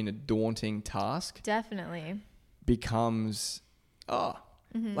might have been a daunting task Definitely becomes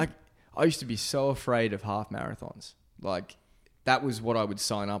like I used to be so afraid of half marathons. Like that was what I would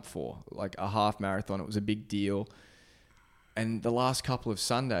sign up for, like a half marathon. It was a big deal. And the last couple of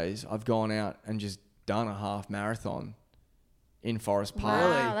Sundays, I've gone out and just done a half marathon in Forest Park.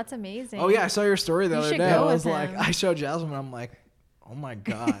 Wow, that's amazing. Oh yeah, I saw your story the You other should day. go I was with like, him. I showed Jasmine. I'm like, Oh my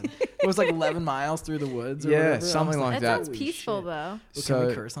God. It was like 11 miles through the woods or Yeah, whatever. something like That that. sounds peaceful Shit. though. Well, So- can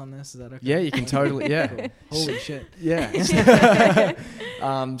we curse on this? Is that okay? Yeah, you can totally. Yeah. Cool. Holy shit. Yeah.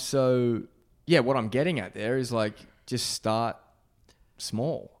 So yeah, what I'm getting at there is like just start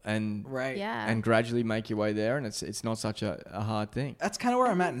small and Right. Yeah. and gradually make your way there, and it's not such a hard thing. That's kind of where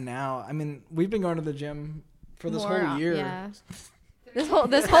I'm at now. I mean, we've been going to the gym for this More, whole year. Yeah. This whole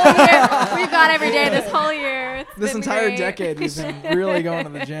year we've gone every day. This whole year. It's This been entire great. decade we've been really going to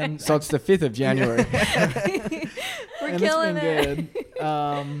the gym. So it's the 5th of January. We're and killing it's it. been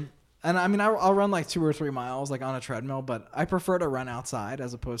good. And I mean, I'll run like 2 or 3 miles like on a treadmill, but I prefer to run outside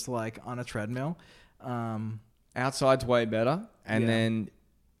as opposed to like on a treadmill. Outside's way better, and Yeah. then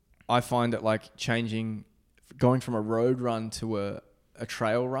I find that like going from a road run to a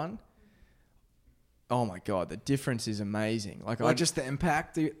trail run. Oh my God, the difference is amazing. Like Just the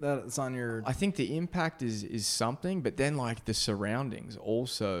impact that's on your... I think the impact is something, but then like the surroundings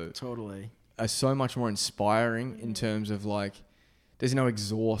also Totally. are so much more inspiring in terms of like there's no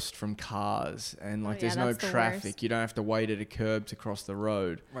exhaust from cars and like yeah, there's no that's the traffic. worst. You don't have to wait at a curb to cross the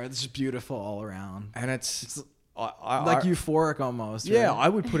road, Right. It's just beautiful all around. and it's Like I, euphoric almost. yeah, right? I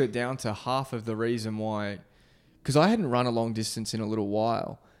would put it down to half of the reason why, because I hadn't run a long distance in a little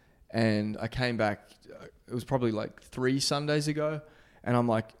while, and I came back. It was probably like 3 Sundays ago, and I'm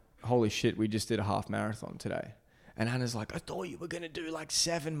like, holy shit, we just did a half marathon today. And Hannah's like, I thought you were going to do like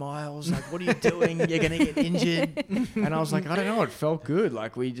 7 miles. Like, what are you doing? You're going to get injured. And I was like, I don't know. It felt good.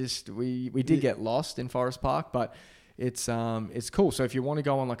 Like we did get lost in Forest Park, but it's cool. So if you want to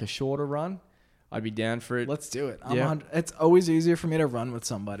go on like a shorter run, I'd be down for it. Let's do it. Yeah. It's always easier for me to run with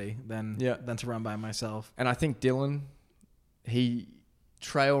somebody than to run by myself. And I think Dylan,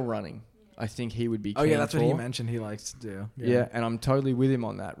 trail running, I think he would be Oh yeah, keen that's what he for. mentioned he likes to do. Yeah, and I'm totally with him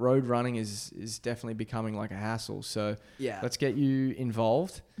on that. Road running is definitely becoming like a hassle. So Yeah. let's get you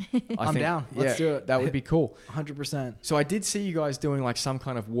involved. I'm down. Let's do it. That would be cool. 100%. So I did see you guys doing like some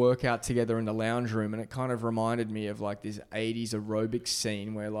kind of workout together in the lounge room, and it kind of reminded me of like this 80s aerobics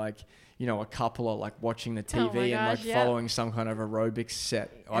scene where like, you know, a couple are like watching the TV Oh my and like gosh, yeah. following some kind of aerobics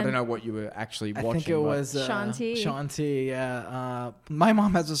set. I don't And know what you were actually I watching. think it but- was Shanti. Shanti, yeah. My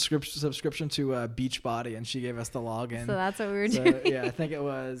mom has a subscription to Beachbody, and she gave us the login. So that's what we were So, doing. yeah, I think it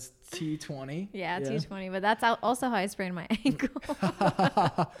was T20. Yeah, T20. But that's also how I sprained my ankle.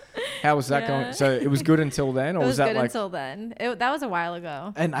 How was that Yeah. going? So it was good until then, or It was was that good like until then. That was a while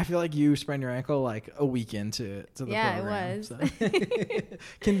ago. And I feel like you sprained your ankle like a week into the Yeah, it program. was. So.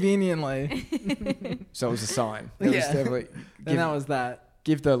 Conveniently. So it was a sign. It was Yeah. definitely And that was that.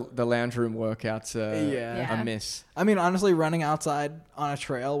 give the lounge room workouts Yeah. a miss. I mean, honestly, running outside on a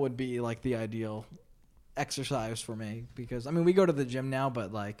trail would be like the ideal exercise for me because I mean, we go to the gym now,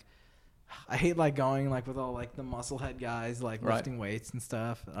 but like I hate like going like with all like the musclehead guys like Right. lifting weights and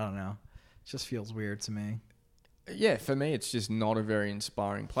stuff. I don't know. It just feels weird to me. Yeah, for me, it's just not a very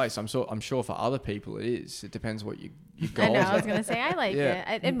inspiring place. I'm sure for other people it is. It depends what your I goals know. I was are. gonna say I like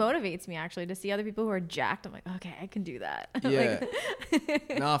Yeah. it. It motivates me actually to see other people who are jacked. I'm like, okay, I can do that. Yeah.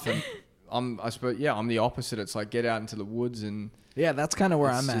 I suppose I'm the opposite. It's like get out into the woods and Yeah, that's kind of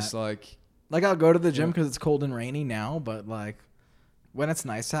where it's I'm just at. like I'll go to the gym Yeah. because it's cold and rainy now, but like when it's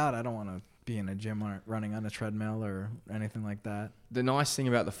nice out, I don't want to be in a gym or running on a treadmill or anything like that. the nice thing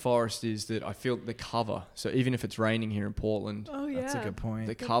about the forest is that I feel the cover. So even if it's raining here in Portland, Oh yeah. That's a good point.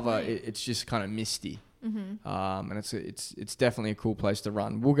 the Good cover point. it's just kind of misty. Mm-hmm. And it's definitely a cool place to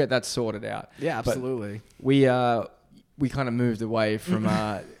run. We'll get that sorted out. Yeah, But absolutely. We kind of moved away from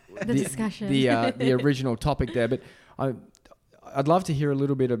The discussion. the original topic there, but I'd love to hear a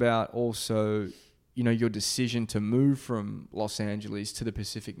little bit about also, you know, your decision to move from Los Angeles to the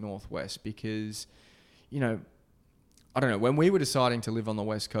Pacific Northwest because, you know, I don't know, when we were deciding to live on the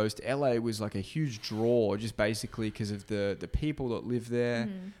West Coast, LA was like a huge draw just basically because of the people that live there,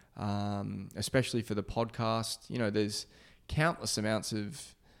 especially for the podcast. You know, there's countless amounts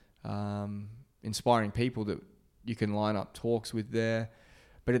of inspiring people that you can line up talks with there.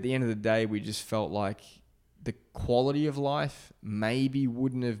 But at the end of the day, we just felt like the quality of life maybe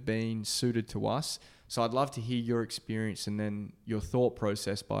wouldn't have been suited to us. So I'd love to hear your experience and then your thought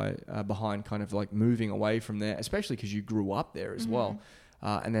process behind kind of like moving away from there, especially because you grew up there as well,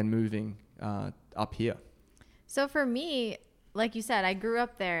 and then moving up here. So for me, like you said, I grew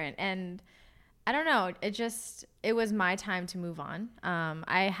up there and I don't know, it was my time to move on.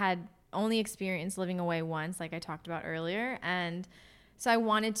 I had only experienced living away once, like I talked about earlier. And so I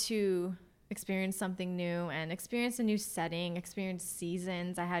wanted to experience something new and experience a new setting, experience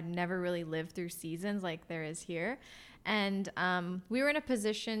seasons. I had never really lived through seasons like there is here. And we were in a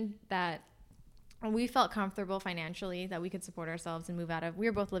position that we felt comfortable financially that we could support ourselves and move out of. We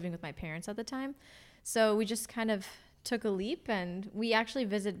were both living with my parents at the time. So we just kind of took a leap, and we actually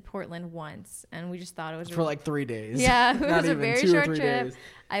visited Portland once, and we just thought it was for like 3 days. Yeah, it was a very short trip. Days.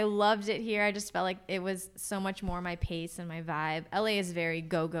 I loved it here. I just felt like it was so much more my pace and my vibe. LA is very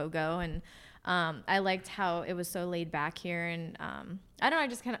go, go, go. And I liked how it was so laid back here. And I don't know, I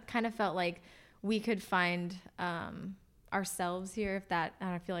just kind of felt like we could find ourselves here. If that,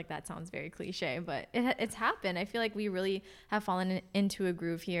 I feel like that sounds very cliche, but it's happened. I feel like we really have fallen into a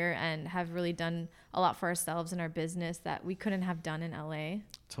groove here and have really done a lot for ourselves and our business that we couldn't have done in LA.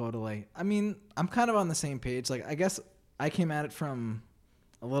 Totally. I mean, I'm kind of on the same page. Like, I guess I came at it from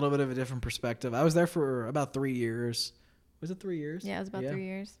a little bit of a different perspective. I was there for about 3 years. Was it 3 years? Yeah, it was about 3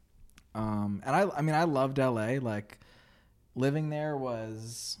 years. And I mean, I loved LA. Like, living there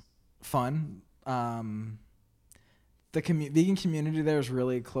was fun. The vegan community there is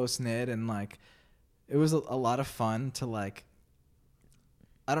really close knit, and like it was a lot of fun to like,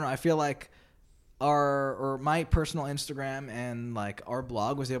 I don't know, I feel like my personal Instagram and like our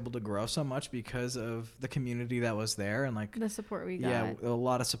blog was able to grow so much because of the community that was there, and like the support we got. Yeah, a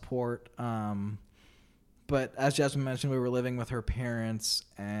lot of support. But as Jasmine mentioned, we were living with her parents,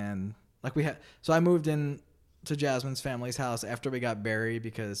 and like so I moved in to Jasmine's family's house after we got Barry,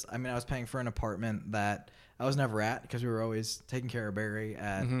 because I mean I was paying for an apartment that I was never at because we were always taking care of Barry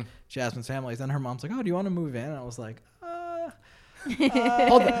at Jasmine's family's. And her mom's like, "Oh, do you want to move in?" And I was like,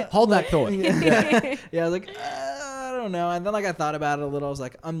 hold that thought. Yeah, I was like, I don't know. And then like I thought about it a little. I was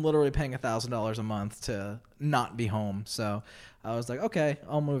like, I'm literally paying $1,000 a month to not be home. So I was like, okay,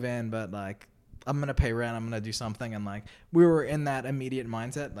 I'll move in, but like I'm gonna pay rent. I'm gonna do something. And like we were in that immediate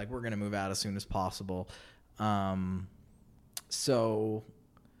mindset, like we're gonna move out as soon as possible. So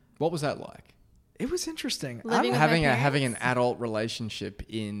what was that like? It was interesting. Having an adult relationship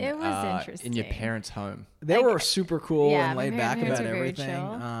in your parents' home. They were super cool and laid back about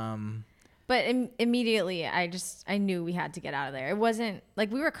everything. But immediately, I knew we had to get out of there. It wasn't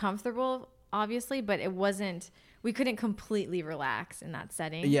like we were comfortable, obviously, but it wasn't. We couldn't completely relax in that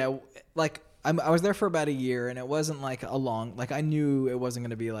setting. Yeah, like I was there for about a year, and it wasn't like I knew it wasn't going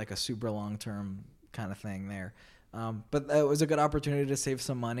to be like a super long term kind of thing there. But it was a good opportunity to save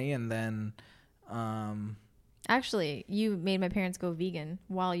some money, and then. Actually, you made my parents go vegan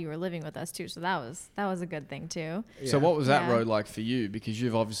while you were living with us too, so that was a good thing too. Yeah. So what was that road like for you? Because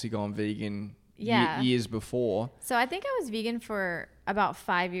you've obviously gone vegan years before. So I think I was vegan for about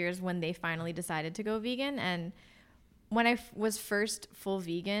 5 years when they finally decided to go vegan. And when I was first full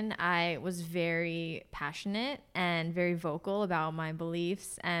vegan, I was very passionate and very vocal about my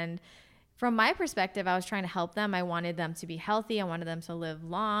beliefs. And from my perspective, I was trying to help them. I wanted them to be healthy. I wanted them to live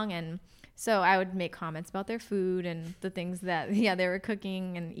long. And so I would make comments about their food and the things that, they were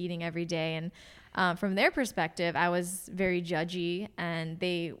cooking and eating every day. And from their perspective, I was very judgy, and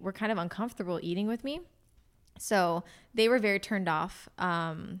they were kind of uncomfortable eating with me. So they were very turned off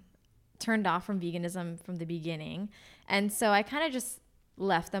from veganism from the beginning. And so I kind of just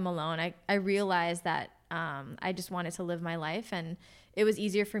left them alone. I realized that I just wanted to live my life, and it was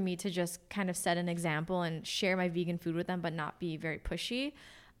easier for me to just kind of set an example and share my vegan food with them, but not be very pushy.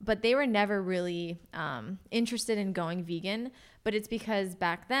 But they were never really interested in going vegan. But it's because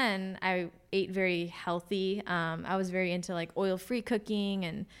back then I ate very healthy. I was very into like oil-free cooking.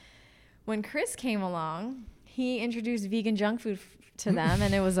 And when Chris came along, he introduced vegan junk food to them,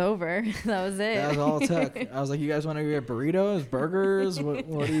 and it was over. That was it. That was all it took. I was like, you guys want to get burritos, burgers? What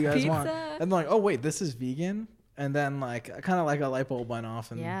do you guys Pizza? Want? And they're like, oh, wait, this is vegan? And then like kind of like a light bulb went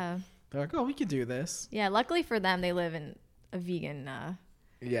off. And they're like, oh, we could do this. Yeah, luckily for them, they live in a vegan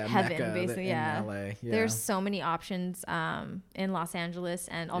heaven, Mecca, basically. in LA. Yeah. There's so many options in Los Angeles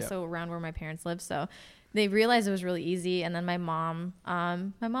and also around where my parents live. So they realized it was really easy. And then my mom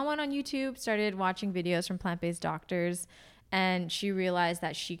went on YouTube, started watching videos from plant-based doctors, and she realized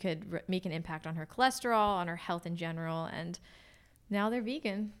that she could make an impact on her cholesterol, on her health in general. And now they're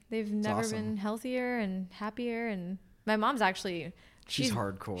vegan. They've never been healthier and happier. And my mom's actually... She's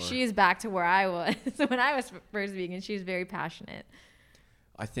hardcore. She's back to where I was when I was first vegan. She was very passionate.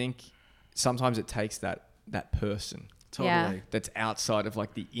 I think sometimes it takes that person that's outside of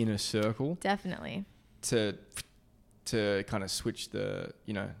like the inner circle. Definitely. To kind of switch the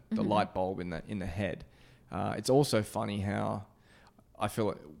light bulb in the head. It's also funny how I feel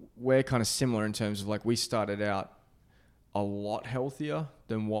like we're kind of similar in terms of like we started out a lot healthier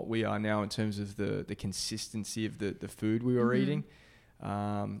than what we are now in terms of the consistency of the food we were eating.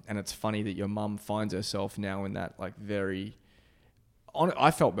 And it's funny that your mum finds herself now in that like very...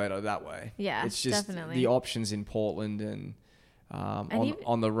 I felt better that way. Yeah, it's just definitely. The options in Portland and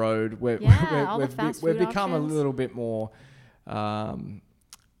on the road. All the fast food we've become options. a little bit more, I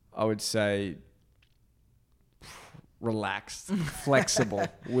would say, relaxed, flexible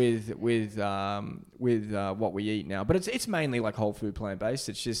with what we eat now. But it's mainly like whole food, plant based.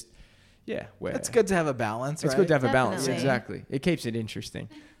 It's just it's good to have a balance. It's right? good to have a balance. Definitely. Exactly. It keeps it interesting.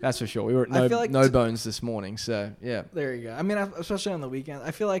 That's for sure. We were at no bones this morning, so yeah. There you go. I mean, especially on the weekend,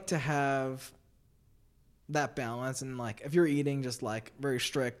 I feel like to have that balance, and like if you're eating just like very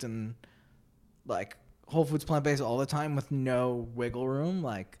strict and like whole foods, plant based all the time with no wiggle room,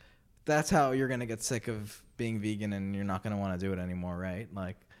 like that's how you're gonna get sick of being vegan, and you're not gonna want to do it anymore, right?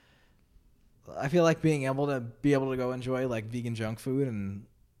 Like, I feel like being able to go enjoy like vegan junk food, and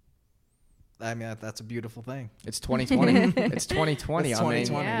I mean that's a beautiful thing. It's 2020. It's 2020. It's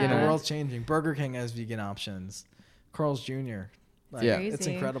 2020. Yeah. The world's changing. Burger King has vegan options. Carl's Jr. Like, Yeah. it's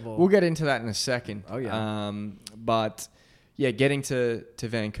Crazy. incredible. We'll get into that in a second. Oh, yeah. But yeah, getting to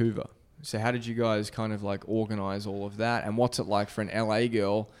Vancouver. So how did you guys kind of like organize all of that? And what's it like for an LA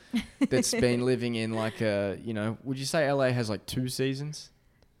girl that's been living in like would you say LA has like 2 seasons?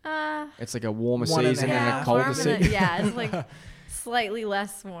 It's like a warmer One and a season and a half. colder warm season. it's like slightly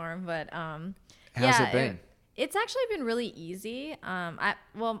less warm, but How's it been? It's actually been really easy.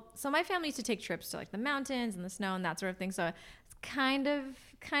 So my family used to take trips to like the mountains and the snow and that sort of thing. So it's kind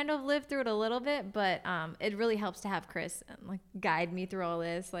of lived through it a little bit, but it really helps to have Chris like guide me through all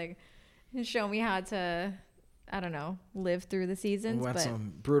this, like show me how to, I don't know, live through the seasons. We went but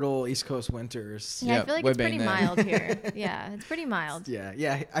some brutal East Coast winters. yeah, I Yep, feel like we've it's pretty been there. mild here. Yeah, it's pretty mild.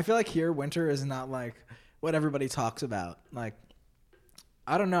 Yeah. I feel like here winter is not like what everybody talks about. Like,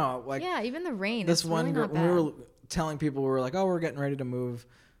 I don't know. Like, Yeah, even the rain. this it's one really girl, not when we bad. were telling people, we were like, oh, we're getting ready to move.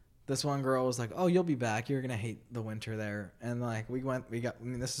 This one girl was like, oh, you'll be back. You're going to hate the winter there. And like,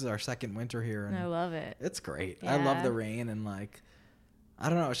 this is our second winter here. And I love it. it's great. I love Yeah. the rain, and like, I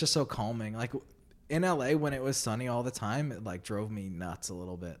don't know, it's just so calming. Like in LA when it was sunny all the time, it like drove me nuts a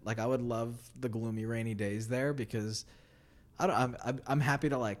little bit. Like I would love the gloomy rainy days there because I'm happy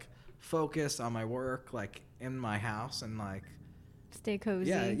to like focus on my work like in my house and like Stay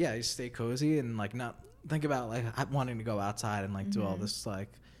cozy. yeah, you stay cozy and like not think about like wanting to go outside and like do all this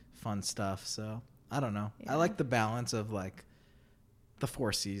like fun stuff. So I don't know. I Yeah. like the balance of like the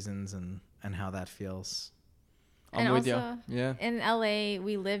 4 seasons and how that feels. I'm And with also, you. Yeah. in LA,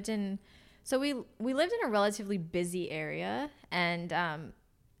 we lived in a relatively busy area, and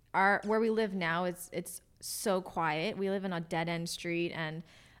where we live now it's so quiet. We live in a dead end street, and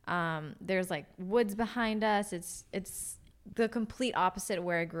there's like woods behind us. It's the complete opposite of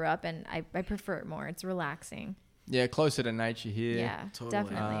where I grew up, and I prefer it more. It's relaxing. Yeah, closer to nature here. Yeah, Totally.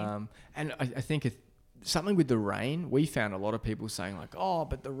 definitely. And I think something with the rain, we found a lot of people saying like, oh,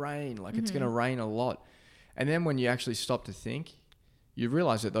 but the rain, like it's going to rain a lot. And then when you actually stop to think, you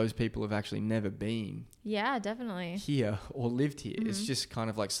realize that those people have actually never been Yeah, definitely. here or lived here. It's just kind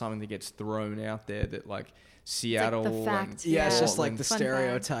of like something that gets thrown out there that like Seattle the fact. Yeah, it's Yeah. just like the Fun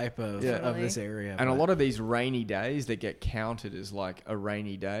stereotype of Totally. this area. and a but- lot of these rainy days that get counted as like a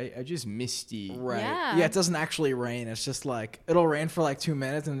rainy day are just misty. Right. Yeah. Yeah, it doesn't actually rain. It's just like it'll rain for like 2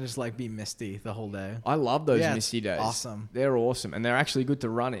 minutes and just like be misty the whole day. I love those Yeah, misty it's days. awesome. They're awesome, and they're actually good to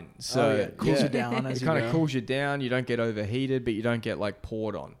run in. So yeah, cools you down as it you kind go. of cools you down. You don't get overheated, but you don't get like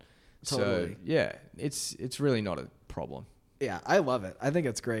poured on. Totally. So yeah, it's really not a problem. Yeah, I love it. I think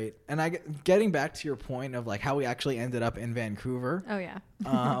it's great. And getting back to your point of like how we actually ended up in Vancouver, Oh yeah.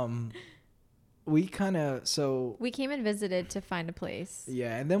 we kind of We came and visited to find a place.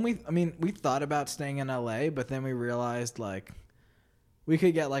 yeah, and then we thought about staying in LA, but then we realized like we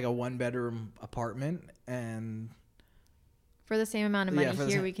could get like a 1-bedroom apartment and For the same amount of money Yeah, for the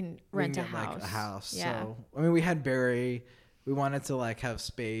here, same- we can we rent can a get, like, house. a house. Yeah. So I mean, we had Barry. We wanted to like have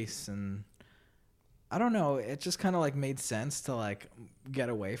space, and I don't know. It just kind of like made sense to like get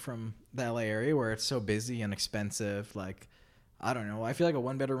away from the LA area where it's so busy and expensive. Like, I don't know. I feel like a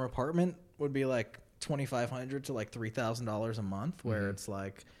 1-bedroom apartment would be like $2,500 to like $3,000 a month, where it's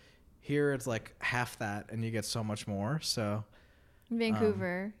like here it's like half that, and you get so much more. So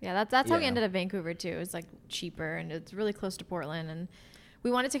Vancouver. Yeah, that's how we yeah. ended up Vancouver too. It was like cheaper, and it's really close to Portland, and we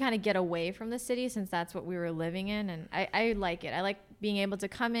wanted to kind of get away from the city since that's what we were living in, and I like it. I like being able to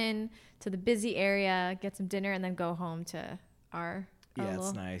come in to the busy area, get some dinner, and then go home to our Yeah, it's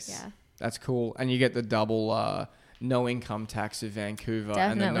little- nice. Yeah. That's cool, and you get the double no income tax of Vancouver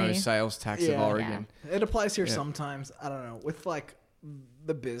and the no Definitely. sales tax of Yeah. Oregon. It applies here Yeah. sometimes. I don't know. With like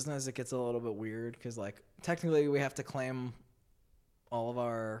the business, it gets a little bit weird because like technically we have to claim all of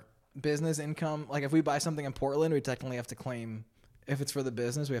our business income. Like if we buy something in Portland, we technically have to claim, if it's for the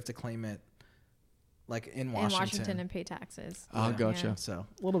business, we have to claim it like in in Washington. Washington and pay taxes. Oh, Yeah. gotcha. Yeah. So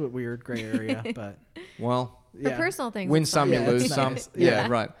a little bit weird gray area, but Well, For yeah. personal things. win it's some, fine. you Yeah, lose it's some. nice. Yeah, Yeah.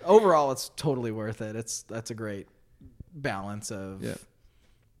 right. Overall, it's totally worth it. That's a great balance of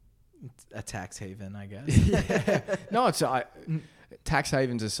a tax haven, I guess. Yeah. No, it's tax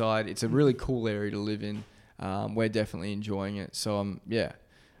havens aside, it's a really cool area to live in. We're definitely enjoying it. So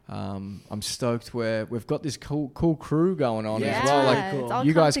I'm stoked we've got this cool crew going on as well. Like cool. it's all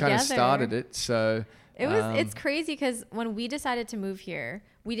you come guys kind of together. started it, so It's crazy because when we decided to move here,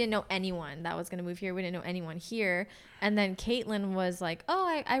 we didn't know anyone that was going to move here. We didn't know anyone here. And then Caitlin was like,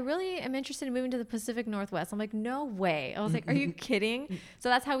 oh, I really am interested in moving to the Pacific Northwest. I'm like, no way. I was like, are you kidding? So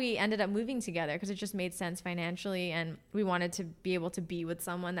that's how we ended up moving together because it just made sense financially. And we wanted to be able to be with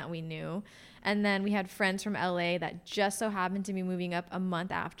someone that we knew. And then we had friends from LA that just so happened to be moving up a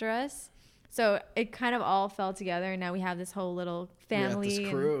month after us. So it kind of all fell together. And now we have this whole little family. Yeah, this and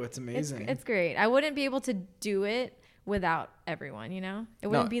crew, it's amazing. It's great. I wouldn't be able to do it without everyone, you know? It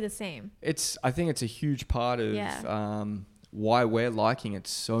wouldn't be the same. I think it's a huge part of why we're liking it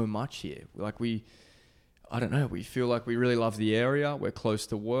so much here. Like I don't know, we feel like we really love the area. We're close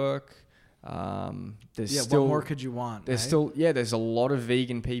to work. There's still, what more could you want? There's right? still, there's a lot of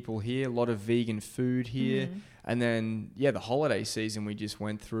vegan people here, a lot of vegan food here. Mm-hmm. And then, the holiday season we just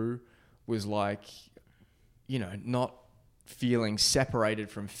went through was like, not feeling separated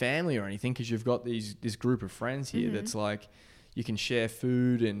from family or anything because you've got this group of friends here that's like you can share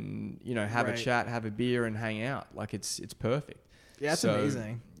food and have a chat, have a beer and hang out. Like it's perfect. Yeah, it's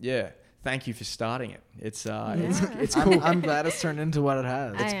amazing. Yeah, thank you for starting it. It's cool. I'm glad it's turned into what it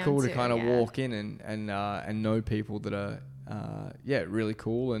has. It's cool to kind of walk in and know people that are really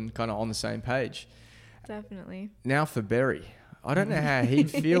cool and kind of on the same page. Definitely. Now for Berry. I don't know how he'd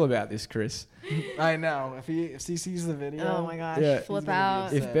feel about this, Chris. I know. If he sees the video. Oh my gosh, flip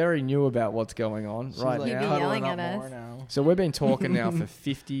out. If Berry knew about what's going on She's right like now. He'd be yelling at us. So we've been talking now for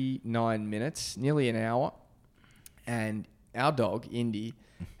 59 minutes, nearly an hour. And our dog, Indy,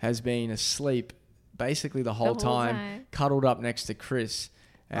 has been asleep basically the whole time, cuddled up next to Chris.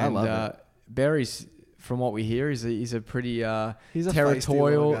 And I love it. Berry's, from what we hear, he's a pretty he's a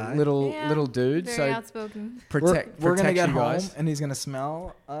territorial feisty little dude. Very so outspoken. We're gonna get home guys. and he's gonna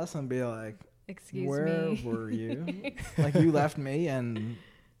smell us and be like, Excuse where me. were you? Like you left me and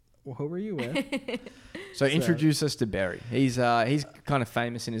who were you with? So introduce us to Berry. He's kind of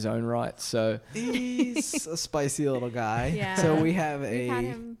famous in his own right. So he's a spicy little guy. Yeah. So we've had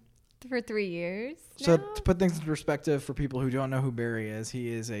him for 3 years. So now? to put things in perspective for people who don't know who Berry is, he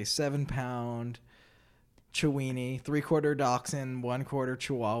is a 7-pound Chiweenie, 3/4 Dachshund, 1/4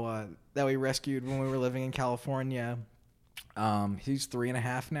 Chihuahua that we rescued when we were living in California. He's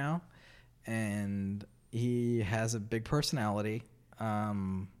 3.5 now, and he has a big personality.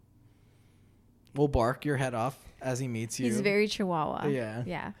 Will bark your head off as he meets you. He's very Chihuahua. Yeah.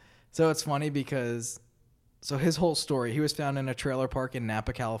 Yeah. So it's funny because his whole story, he was found in a trailer park in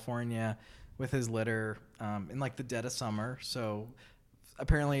Napa, California with his litter in like the dead of summer. So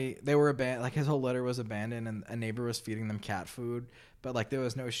apparently they were abandoned, like his whole litter was abandoned and a neighbor was feeding them cat food, but like there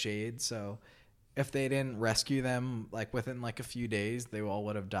was no shade. So if they didn't rescue them like within like a few days, they all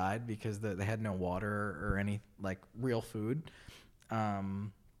would have died because they had no water or any like real food.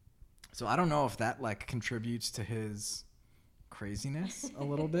 So I don't know if that like contributes to his craziness a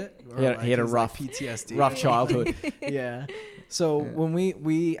little bit. Or he had a his, rough PTSD, rough childhood. Yeah. So when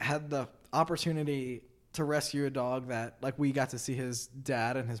we had the opportunity to rescue a dog that like we got to see his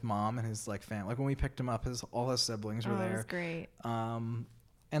dad and his mom and his like family, like when we picked him up, all his siblings were there. That's great. And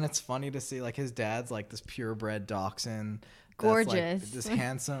it's funny to see like his dad's like this purebred dachshund. Gorgeous. Like, this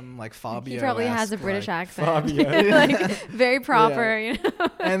handsome like Fabio. He probably has a British accent. Fabio. Like very proper, you know.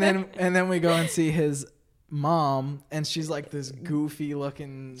 And then we go and see his mom, and she's like this goofy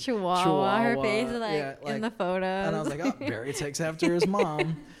looking Chihuahua. Her face is like in the photos. And I was like, oh, Berry takes after his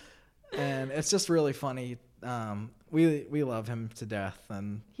mom. And it's just really funny. We love him to death,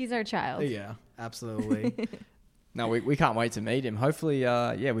 and he's our child. Yeah, absolutely. No, we can't wait to meet him. Hopefully,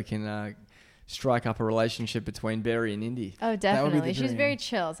 we can strike up a relationship between Berry and Indy. Oh, definitely. She's dream. very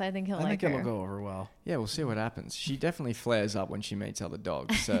chill, so I think he'll I like think her. it'll go over well. Yeah, we'll see what happens. She definitely flares up when she meets other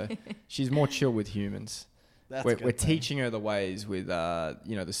dogs, so she's more chill with humans. That's we're a good thing. teaching her the ways with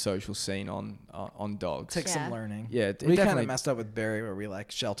the social scene on dogs. Takes some learning. Yeah, we kind of messed up with Berry where we like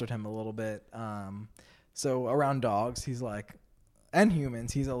sheltered him a little bit. So around dogs, he's like, and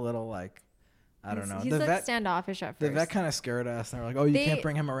humans, he's a little like, I don't know. He's like standoffish at first. The vet kind of scared us. And they were like, oh, you can't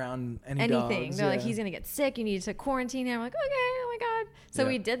bring him around anything. Dogs. They're like, he's going to get sick. You need to quarantine him. I'm like, okay, oh my God. So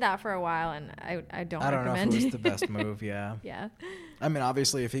we did that for a while, and I don't recommend it. know if it was the best move, yeah. Yeah. I mean,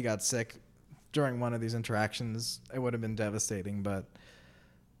 obviously, if he got sick, during one of these interactions, it would have been devastating, but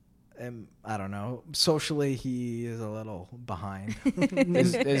I don't know. Socially, he is a little behind.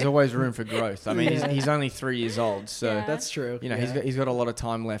 There's always room for growth. I mean, he's only 3 years old, so Yeah. That's true. you know he's got a lot of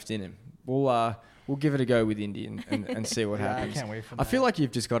time left in him. We'll give it a go with Indy and see what happens. I can't wait for I that. feel like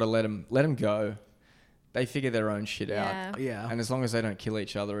you've just got to let them go. They figure their own shit out. Yeah. And as long as they don't kill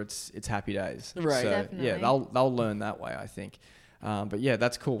each other, it's happy days. Right. So Definitely. yeah, they'll learn that way, I think. But yeah,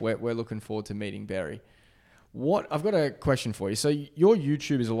 that's cool. We're looking forward to meeting Barry. I've got a question for you. So your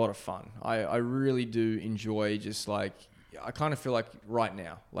YouTube is a lot of fun. I really do enjoy just like, I kind of feel like right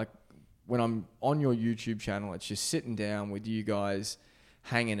now, like when I'm on your YouTube channel, it's just sitting down with you guys,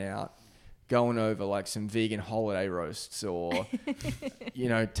 hanging out, going over like some vegan holiday roasts or, you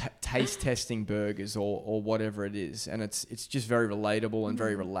know, taste testing burgers or whatever it is. And it's just very relatable and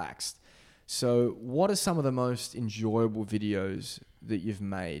very relaxed. So what are some of the most enjoyable videos that you've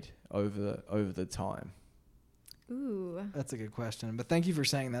made over the time? Ooh. That's a good question, but thank you for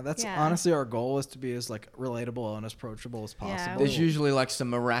saying that. That's Yeah. honestly our goal, is to be as like relatable and as approachable as possible. There's usually like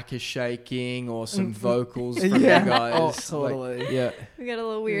some maracas shaking or some vocals from Yeah. you guys. Oh, Like, totally. yeah. We get a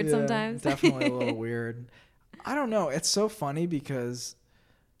little weird Yeah, sometimes. Definitely a little weird. I don't know. It's so funny because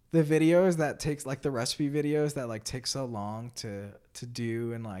the videos that takes like the recipe videos that like take so long to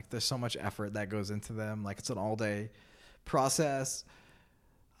do, and like there's so much effort that goes into them. Like it's an all day process.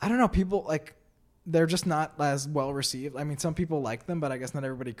 I don't know. People like, they're just not as well received. I mean, some people like them, but I guess not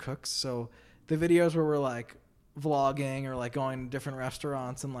everybody cooks. So the videos where we're like vlogging or like going to different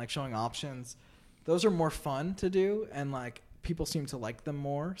restaurants and like showing options, those are more fun to do, and like people seem to like them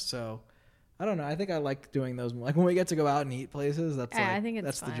more. So I don't know. I think I like doing those. Like when we get to go out and eat places, that's like, I think it's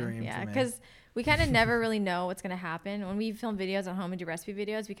that's fun. the dream. Yeah, for me. because we kind of never really know what's going to happen. When we film videos at home and do recipe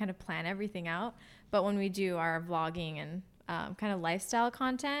videos, we kind of plan everything out. But when we do our vlogging and kind of lifestyle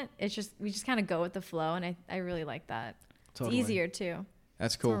content, we just kind of go with the flow, and I really like that. Totally. It's easier too.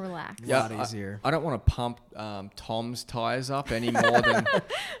 That's It's cool. more relaxed. Yeah. lot easier. I don't want to pump Tom's tires up any more than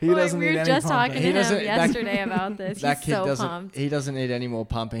He doesn't we need were any just pumping. talking He to him doesn't- yesterday about this. that He's kid so doesn't. pumped. He doesn't need any more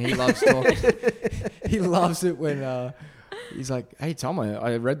pumping. He loves talking. He loves it when he's like, "Hey Tom,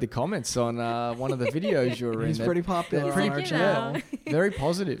 I read the comments on one of the videos you were in. He's They're pretty popular pretty on our you channel. know. very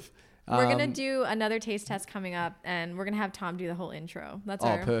positive." We're gonna do another taste test coming up, and we're gonna have Tom do the whole intro. That's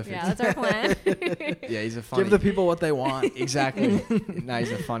our perfect. Yeah, that's our plan. Yeah, he's a funny. Give the people what they want. Exactly. No,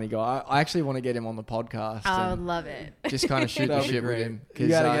 he's a funny guy. I actually want to get him on the podcast. I would and love it. just kind of shoot the That'd be shit with great. him. You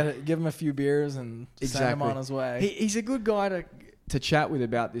gotta give him a few beers and send him Exactly. on his way. He's a good guy to chat with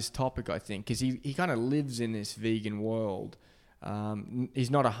about this topic, I think, because he kind of lives in this vegan world. He's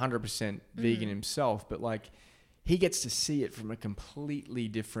not 100% vegan himself, but like he gets to see it from a completely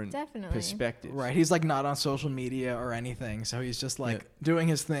different Definitely. perspective. Right. He's like not on social media or anything. So he's just like doing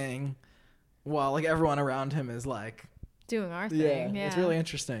his thing while like everyone around him is like, Doing our thing. Yeah, it's really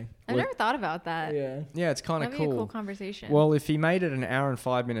interesting. I've never thought about that. Yeah, it's kind of That'd be a cool cool. conversation. Well, if he made it an hour and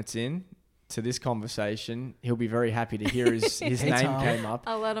 5 minutes in to this conversation, he'll be very happy to hear his Hey, name Tom. came up.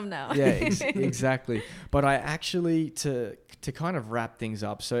 I'll let him know. Yeah, exactly. But I actually, to kind of wrap things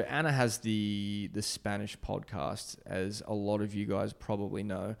up, so Anna has the Spanish podcast, as a lot of you guys probably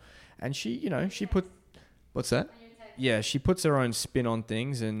know, and she put, what's that? Yeah, she puts her own spin on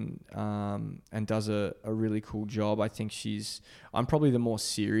things and does a really cool job. I think I'm probably the more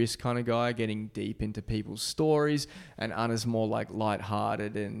serious kind of guy, getting deep into people's stories, and Anna's more like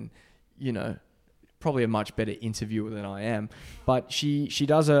lighthearted and, probably a much better interviewer than I am. But she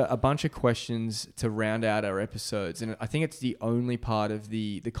does a bunch of questions to round out our episodes, and I think it's the only part of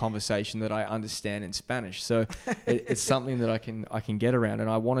the conversation that I understand in Spanish. So it's something that I can get around, and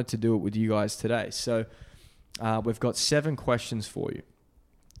I wanted to do it with you guys today. So we've got 7 questions for you.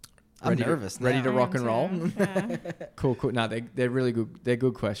 I'm nervous now. Ready to rock and roll? Yeah. Cool. No, they're really good. They're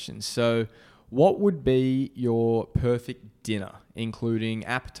good questions. So what would be your perfect dinner, including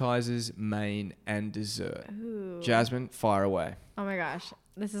appetizers, main, and dessert? Ooh. Jasmine, fire away. Oh my gosh,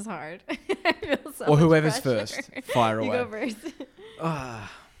 this is hard. I feel so Or much whoever's pressure. first, fire You away. go first.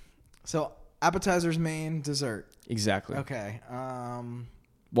 So appetizers, main, dessert. Exactly. Okay.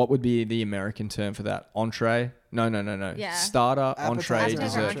 What would be the American term for that? Entree? No. Yeah. Starter, entree, Appetizer,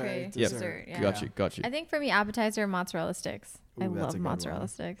 dessert. entree, Yep. dessert, yeah. Got you. I think for me, appetizer, mozzarella sticks. I Ooh, that's a love good mozzarella one.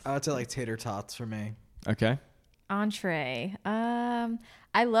 sticks. I would say like tater tots for me. Okay. Entree.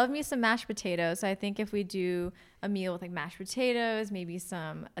 I love me some mashed potatoes. So I think if we do a meal with like mashed potatoes, maybe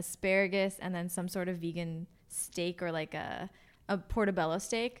some asparagus, and then some sort of vegan steak or like a portobello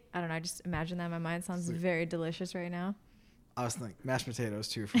steak. I don't know. I just imagine that in my mind. It sounds very delicious right now. I was thinking mashed potatoes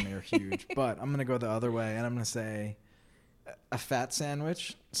too for me are huge, but I'm gonna go the other way and I'm gonna say a fat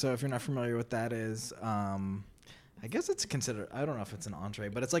sandwich. So if you're not familiar with that is, I guess it's considered, I don't know if it's an entree,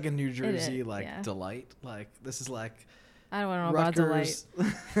 but it's like a New Jersey delight. Like this is like I don't know about delight.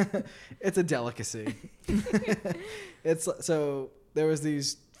 It's a delicacy. It's so there was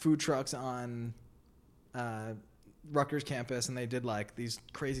these food trucks on Rutgers campus, and they did like these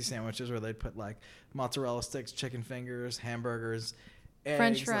crazy sandwiches where they'd put like mozzarella sticks, chicken fingers, hamburgers,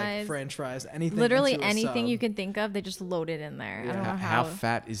 eggs, French fries, anything. Literally anything you can think of, they just loaded in there. Yeah. I don't know How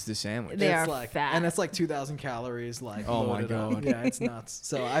fat is the sandwich? They it's are like, fat. and it's like 2,000 calories. Like, oh my god, up. Yeah, it's nuts.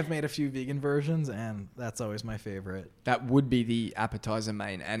 So I've made a few vegan versions, and that's always my favorite. That would be the appetizer,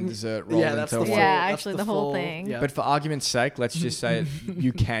 main, and dessert rolled Yeah, that's into the one. full, actually the whole thing. Yeah. But for argument's sake, let's just say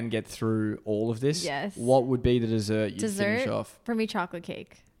you can get through all of this. Yes. What would be the dessert you'd finish off? For me, chocolate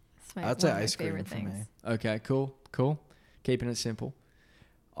cake. I'd say ice cream for me. Okay, cool. Keeping it simple.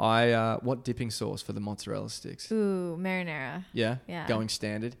 What dipping sauce for the mozzarella sticks? Ooh, marinara. Yeah? Yeah. Going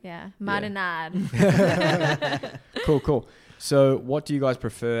standard? Yeah. Marinade. Cool. So what do you guys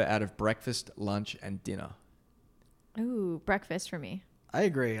prefer out of breakfast, lunch, and dinner? Ooh, breakfast for me. I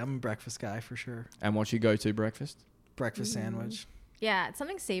agree. I'm a breakfast guy for sure. And what's your go-to breakfast? Breakfast sandwich. Yeah, it's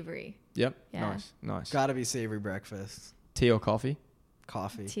something savory. Yep. Yeah. Nice. Gotta be savory breakfast. Tea or coffee?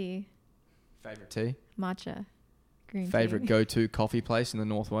 Coffee. Tea. Favorite tea? Matcha. Green Favorite tea. go-to coffee place in the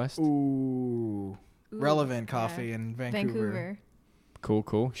Northwest? Ooh. Relevant coffee in Vancouver.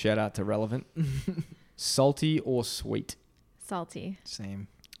 Cool. Shout out to Relevant. Salty or sweet? Salty. Same.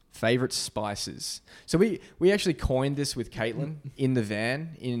 Favorite spices. So we actually coined this with Caitlin in the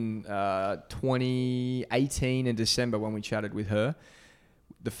van in 2018 in December when we chatted with her.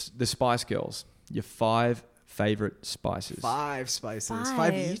 The Spice Girls. Your 5 favorite spices. 5 spices. 5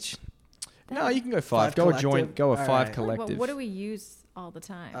 5 each. No, you can go 5. Go collective? a joint. Go a All 5 right. collective. What do we use all the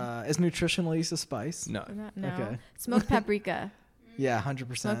time? Is nutritionally a spice? No. No. Okay. Smoked paprika. Yeah,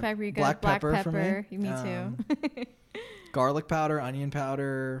 100%. Smoked paprika. Black pepper for pepper. me. Me too. Garlic powder, onion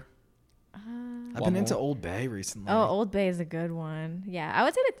powder. I've been into Old Bay recently. Oh, Old Bay is a good one. Yeah, I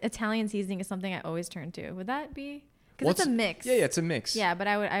would say that Italian seasoning is something I always turn to. Would that be? Because it's a mix. Yeah, it's a mix. Yeah, but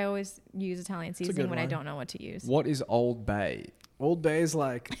I always use Italian seasoning when I one. don't know what to use. What is Old Bay? Old Bay is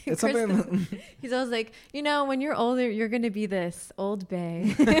like, it's something. He's always like, when you're older, you're going to be this. Old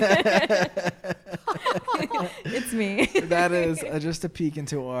Bay. It's me. That is just a peek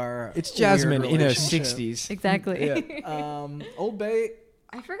into our. It's Jasmine in her relationship. 60s. Exactly. Yeah. Old Bay.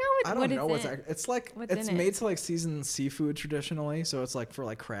 I forgot I don't know what's actually. It's like What's it's in it? made to like season seafood traditionally, so it's like for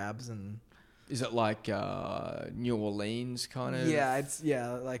like crabs and. Is it like New Orleans kind of? Yeah, it's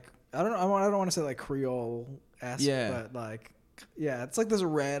like I don't want to say like Creole-esque, but like it's like this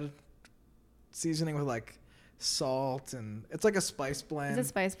red seasoning with like salt and it's like a spice blend. It's a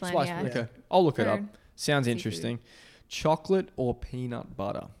spice blend, Spice yeah. blend. Okay, I'll look it up. For Sounds seafood. interesting. Chocolate or peanut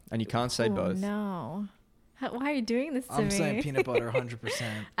butter? And you can't say both. No. Why are you doing this to me? I'm saying peanut butter 100%.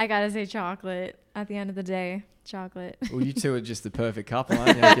 I got to say chocolate at the end of the day. Chocolate. Well, you two are just the perfect couple,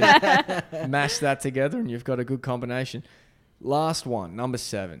 aren't you? Just mash that together and you've got a good combination. Last one, number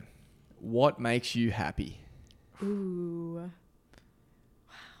 7. What makes you happy? Ooh.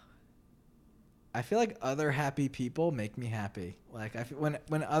 I feel like other happy people make me happy. Like I feel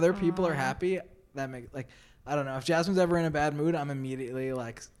when other people are happy, that make like I don't know. If Jasmine's ever in a bad mood, I'm immediately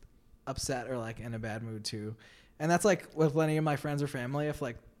like upset or like in a bad mood too. And that's like with any of my friends or family. If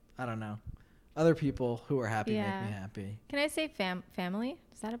like I don't know, other people who are happy make me happy. Can I say family?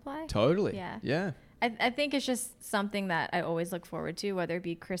 Does that apply? Totally. Yeah. Yeah. I think it's just something that I always look forward to, whether it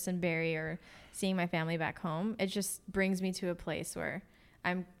be Chris and Barry or seeing my family back home. It just brings me to a place where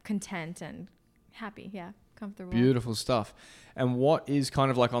I'm content and happy. Yeah. Comfortable. Beautiful stuff. And what is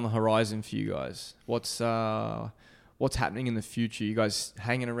kind of like on the horizon for you guys? What's happening in the future? You guys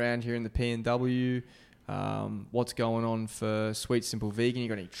hanging around here in the P&W? What's going on for Sweet Simple Vegan? You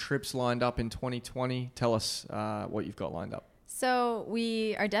got any trips lined up in 2020? Tell us what you've got lined up. So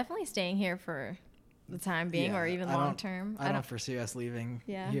we are definitely staying here for the time being, or even long term. I don't foresee us leaving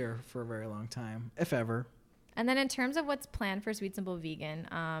here for a very long time, if ever. And then in terms of what's planned for Sweet Simple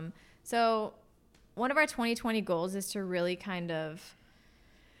Vegan, so one of our 2020 goals is to really kind of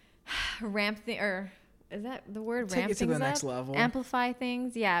ramp is that the word? Take ramp it to the things next up? level. Amplify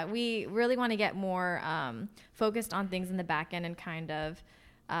things. Yeah, we really want to get more focused on things in the back end and kind of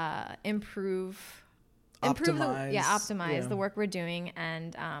optimize the work we're doing,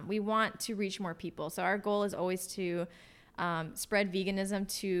 and we want to reach more people. So our goal is always to spread veganism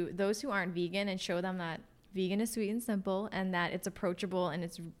to those who aren't vegan and show them that vegan is sweet and simple and that it's approachable and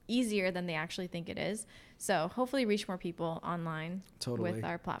it's easier than they actually think it is. So hopefully reach more people online with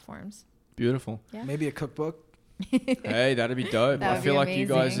our platforms. Beautiful. Yeah. Maybe a cookbook. Hey, that'd be dope. That I would feel be like you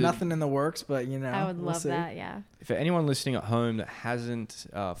guys amazing. Nothing in the works, but I would we'll love see. that. Yeah. For anyone listening at home that hasn't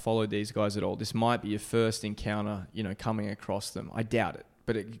followed these guys at all, this might be your first encounter, coming across them. I doubt it,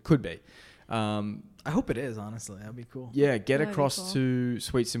 but it could be. I hope it is, honestly. That'd be cool. Yeah, get That'd be across cool. to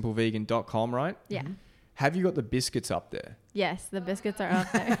sweetsimplevegan.com, right? Yeah. Have you got the biscuits up there? Yes, the biscuits are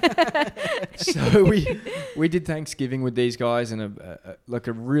up there. So we did Thanksgiving with these guys and a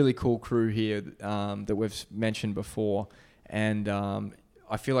really cool crew here that we've mentioned before, and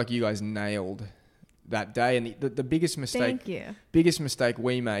I feel like you guys nailed that day. And the biggest mistake, Thank you.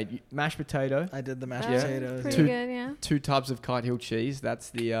 We made, mashed potato, I did the mashed That was potatoes. pretty Two- good, yeah. 2 tubs of Kite Hill cheese. That's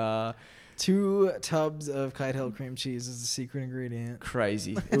the 2 tubs of Kite Hill cream cheese is the secret ingredient.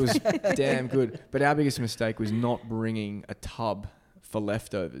 crazy. It was damn good. But our biggest mistake was not bringing a tub for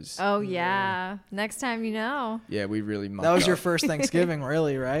leftovers. Oh yeah. Next time you know. Yeah, we really mucked That was your up. first Thanksgiving,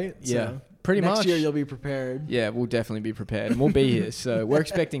 really, right? Yeah, pretty much. Next year you'll be prepared. Yeah, we'll definitely be prepared, and we'll be here. So we're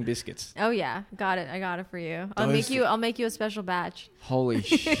expecting biscuits. Oh yeah. Got it. I got it for you. I'll Those- make you a special batch. Holy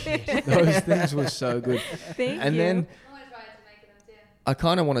shit, those things were so good. Thank And you. then I'm gonna try to make them too. I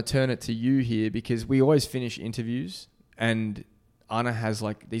kind of want to turn it to you here because we always finish interviews, and Anna has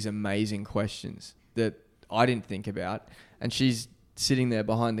like these amazing questions that I didn't think about, and she's sitting there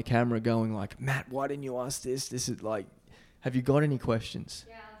behind the camera going like, Matt, why didn't you ask this? This is like, have you got any questions?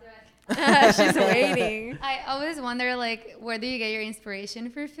 Yeah, I'll do it. She's waiting. I always wonder, like, where do you get your inspiration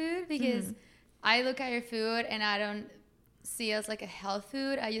for food? Because I look at your food and I don't see it as like a health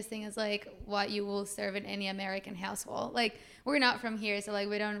food. I just think it's like what you will serve in any American household. Like, we're not from here, so like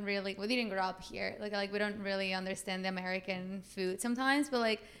we didn't grow up here. Like we don't really understand the American food sometimes. But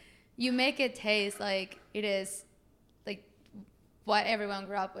like, you make it taste like it is like what everyone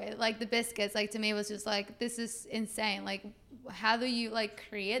grew up with. Like the biscuits, like to me was just like, this is insane. Like, how do you like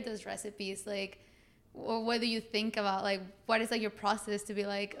create those recipes? Like, or what do you think about? Like, what is like your process to be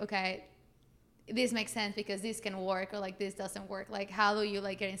like, okay, this makes sense because this can work, or like this doesn't work? Like, how do you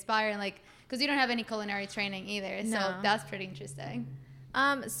like get inspired? And like, because you don't have any culinary training either, so No. that's pretty interesting.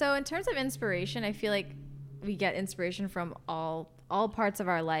 So in terms of inspiration, I feel like we get inspiration from all parts of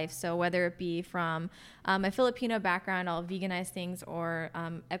our life. So whether it be from a Filipino background, I'll veganize things, or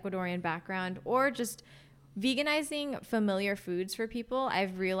Ecuadorian background, or just veganizing familiar foods for people,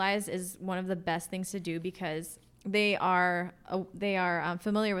 I've realized is one of the best things to do because they are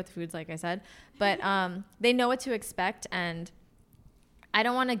familiar with foods, like I said, but they know what to expect. And I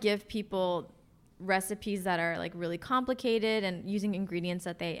don't want to give people recipes that are like really complicated and using ingredients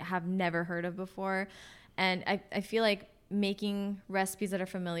that they have never heard of before. And I feel like making recipes that are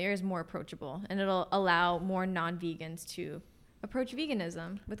familiar is more approachable, and it'll allow more non-vegans to approach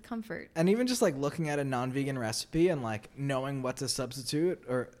veganism with comfort. And even just like looking at a non-vegan recipe and like knowing what to substitute,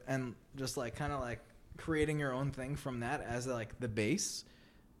 and just like kind of like creating your own thing from that as like the base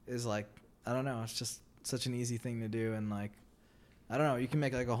is like, I don't know, it's just such an easy thing to do. And like, I don't know, you can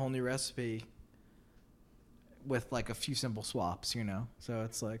make like a whole new recipe with like a few simple swaps, so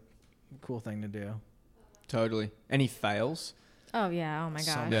it's like a cool thing to do. Totally. Any fails? Oh yeah, oh my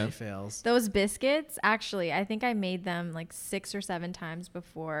So gosh. many Yeah. fails. Those biscuits, actually, I think I made them like 6 or 7 times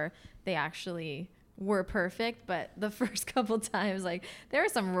before they actually were perfect. But the first couple times, like, there were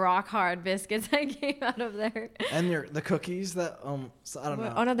some rock hard biscuits that came out of there. And the cookies that so I don't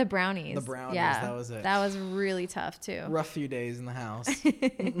know, Oh no, the brownies. The brownies, Yeah, that was it. That was really tough too. rough few days in the house.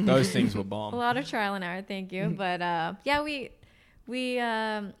 Those things were A bomb. lot of trial and error, thank you. But yeah,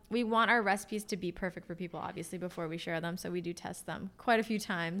 we want our recipes to be perfect for people, obviously, before we share them. So we do test them quite a few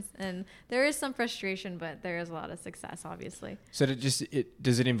times, and there is some frustration, but there is a lot of success, obviously. So does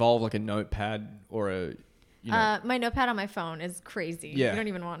it involve like a notepad or a, My notepad on my phone is crazy. Yeah. You don't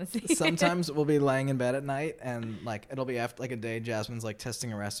even want to see. Sometimes we'll be laying in bed at night and like it'll be after like a day Jasmine's like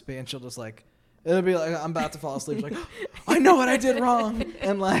testing a recipe and she'll just like, it'll be like I'm about to fall asleep, like I know what I did wrong,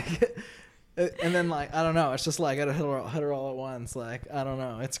 and like and then like I don't know, it's just like I gotta hit her all at once, like I don't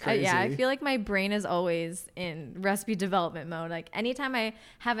know, it's crazy. Yeah, I feel like my brain is always in recipe development mode. Like anytime I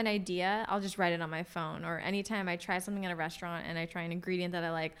have an idea, I'll just write it on my phone. Or anytime I try something at a restaurant and I try an ingredient that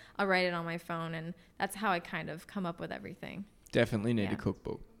I like, I'll write it on my phone. And that's how I kind of come up with everything. definitely need Yeah. a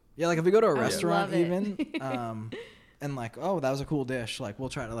cookbook. Yeah, like if we go to a would restaurant love it. even, and like, oh, that was a cool dish, like we'll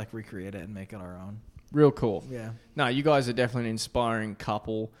try to like recreate it and make it our own. Real cool. Yeah. No, you guys are definitely an inspiring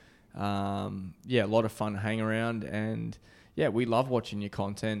couple. Yeah, a lot of fun to hang around, and yeah, we love watching your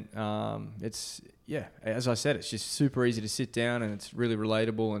content. It's, yeah, as I said, it's just super easy to sit down, and it's really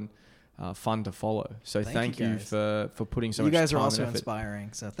relatable and fun to follow. So Thank you thank you guys. for putting so You much guys are time also and effort. inspiring,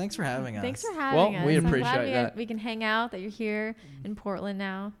 so thanks for having us. Thanks for having us. we I'm glad appreciate that. we can hang out, that you're here in Portland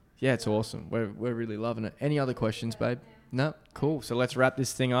now. Yeah, it's awesome. We're really loving it. Any other questions, babe? No? Cool. So let's wrap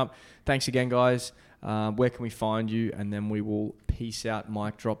this thing up. Thanks again, guys. Where can we find you? And then we will peace out,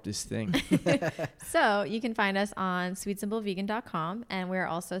 mic drop this thing. So you can find us on sweetsimplevegan.com, and we're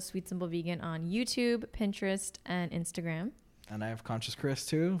also Sweet Simple Vegan on YouTube, Pinterest, and Instagram. And I have Conscious Chris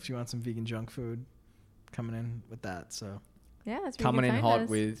too, if you want some vegan junk food coming in with that. So yeah, that's where coming you in can hot find us.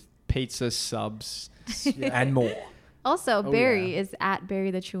 with pizza, subs, and more. Also, Oh, Barry yeah. is at Barry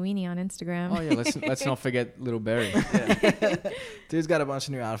the Chewini on Instagram. Oh yeah, let's not forget little Barry. Dude's got a bunch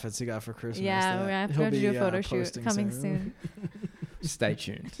of new outfits he got for Christmas. Yeah, that we're going to he'll have to do be, a photo shoot posting coming soon. Stay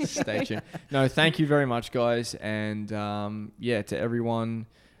tuned. Stay tuned. No, thank you very much, guys. And to everyone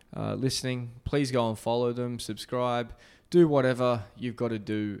listening, please go and follow them, subscribe, do whatever you've got to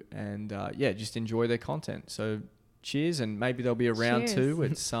do, and just enjoy their content. So cheers, and maybe there'll be a round Cheers. 2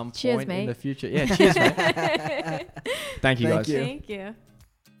 at some Cheers, point in mate. the future. Yeah, cheers, mate. Thank you, guys. Thank you.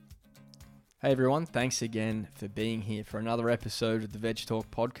 Hey, everyone. Thanks again for being here for another episode of the VedgeTalk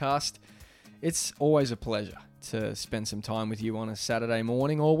Podcast. It's always a pleasure to spend some time with you on a Saturday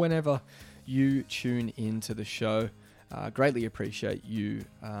morning or whenever you tune into the show. Greatly appreciate you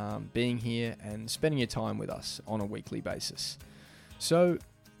being here and spending your time with us on a weekly basis. So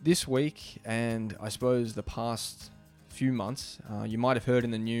this week, and I suppose the past few months, you might have heard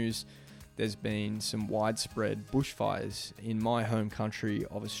in the news there's been some widespread bushfires in my home country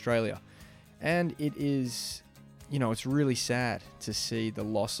of Australia. And it is, it's really sad to see the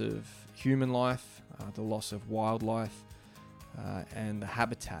loss of human life, the loss of wildlife, and the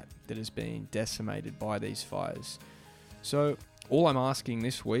habitat that has been decimated by these fires. So all I'm asking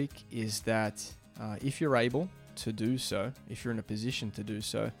this week is that if you're able to do so, if you're in a position to do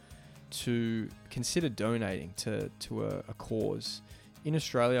so, to consider donating to a cause. In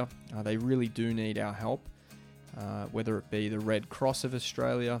Australia, they really do need our help, whether it be the Red Cross of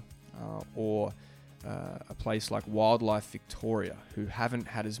Australia or a place like Wildlife Victoria, who haven't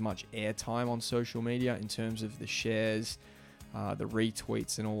had as much airtime on social media in terms of the shares, the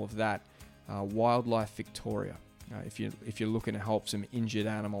retweets and all of that. Wildlife Victoria. If you're looking to help some injured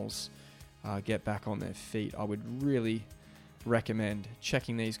animals get back on their feet, I would really recommend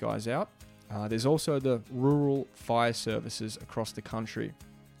checking these guys out. There's also the rural fire services across the country,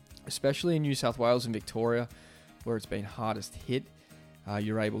 especially in New South Wales and Victoria, where it's been hardest hit.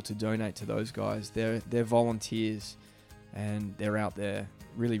 You're able to donate to those guys. They're volunteers, and they're out there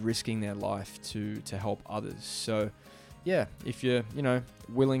really risking their life to help others. So yeah, if you're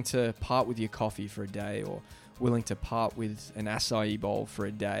willing to part with your coffee for a day, or willing to part with an acai bowl for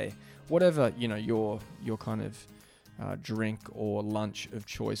a day, whatever your kind of drink or lunch of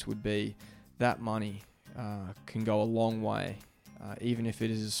choice would be, that money can go a long way, even if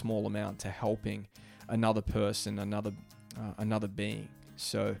it is a small amount, to helping another person, another being.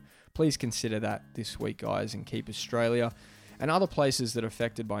 So please consider that this week, guys, and keep Australia and other places that are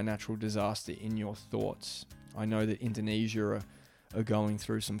affected by natural disaster in your thoughts. I know that Indonesia are going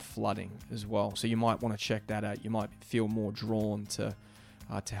through some flooding as well, so you might want to check that out. You might feel more drawn to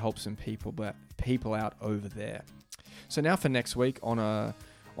help some people out over there. So now for next week, on a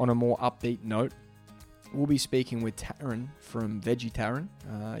more upbeat note, we'll be speaking with Taryn from VeggeTalk.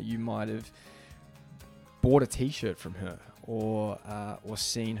 You might have bought a t-shirt from her or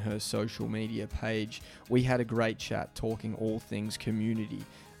seen her social media page. We had a great chat talking all things community,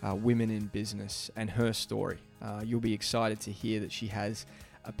 women in business, and her story. You'll be excited to hear that she has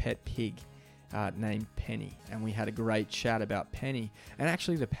a pet pig named Penny, and we had a great chat about Penny and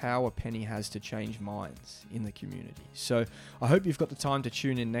actually the power Penny has to change minds in the community. So I hope you've got the time to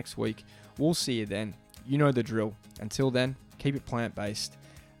tune in next week. We'll see you then. You know the drill. Until then, keep it plant-based,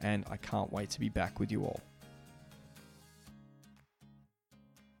 and I can't wait to be back with you all.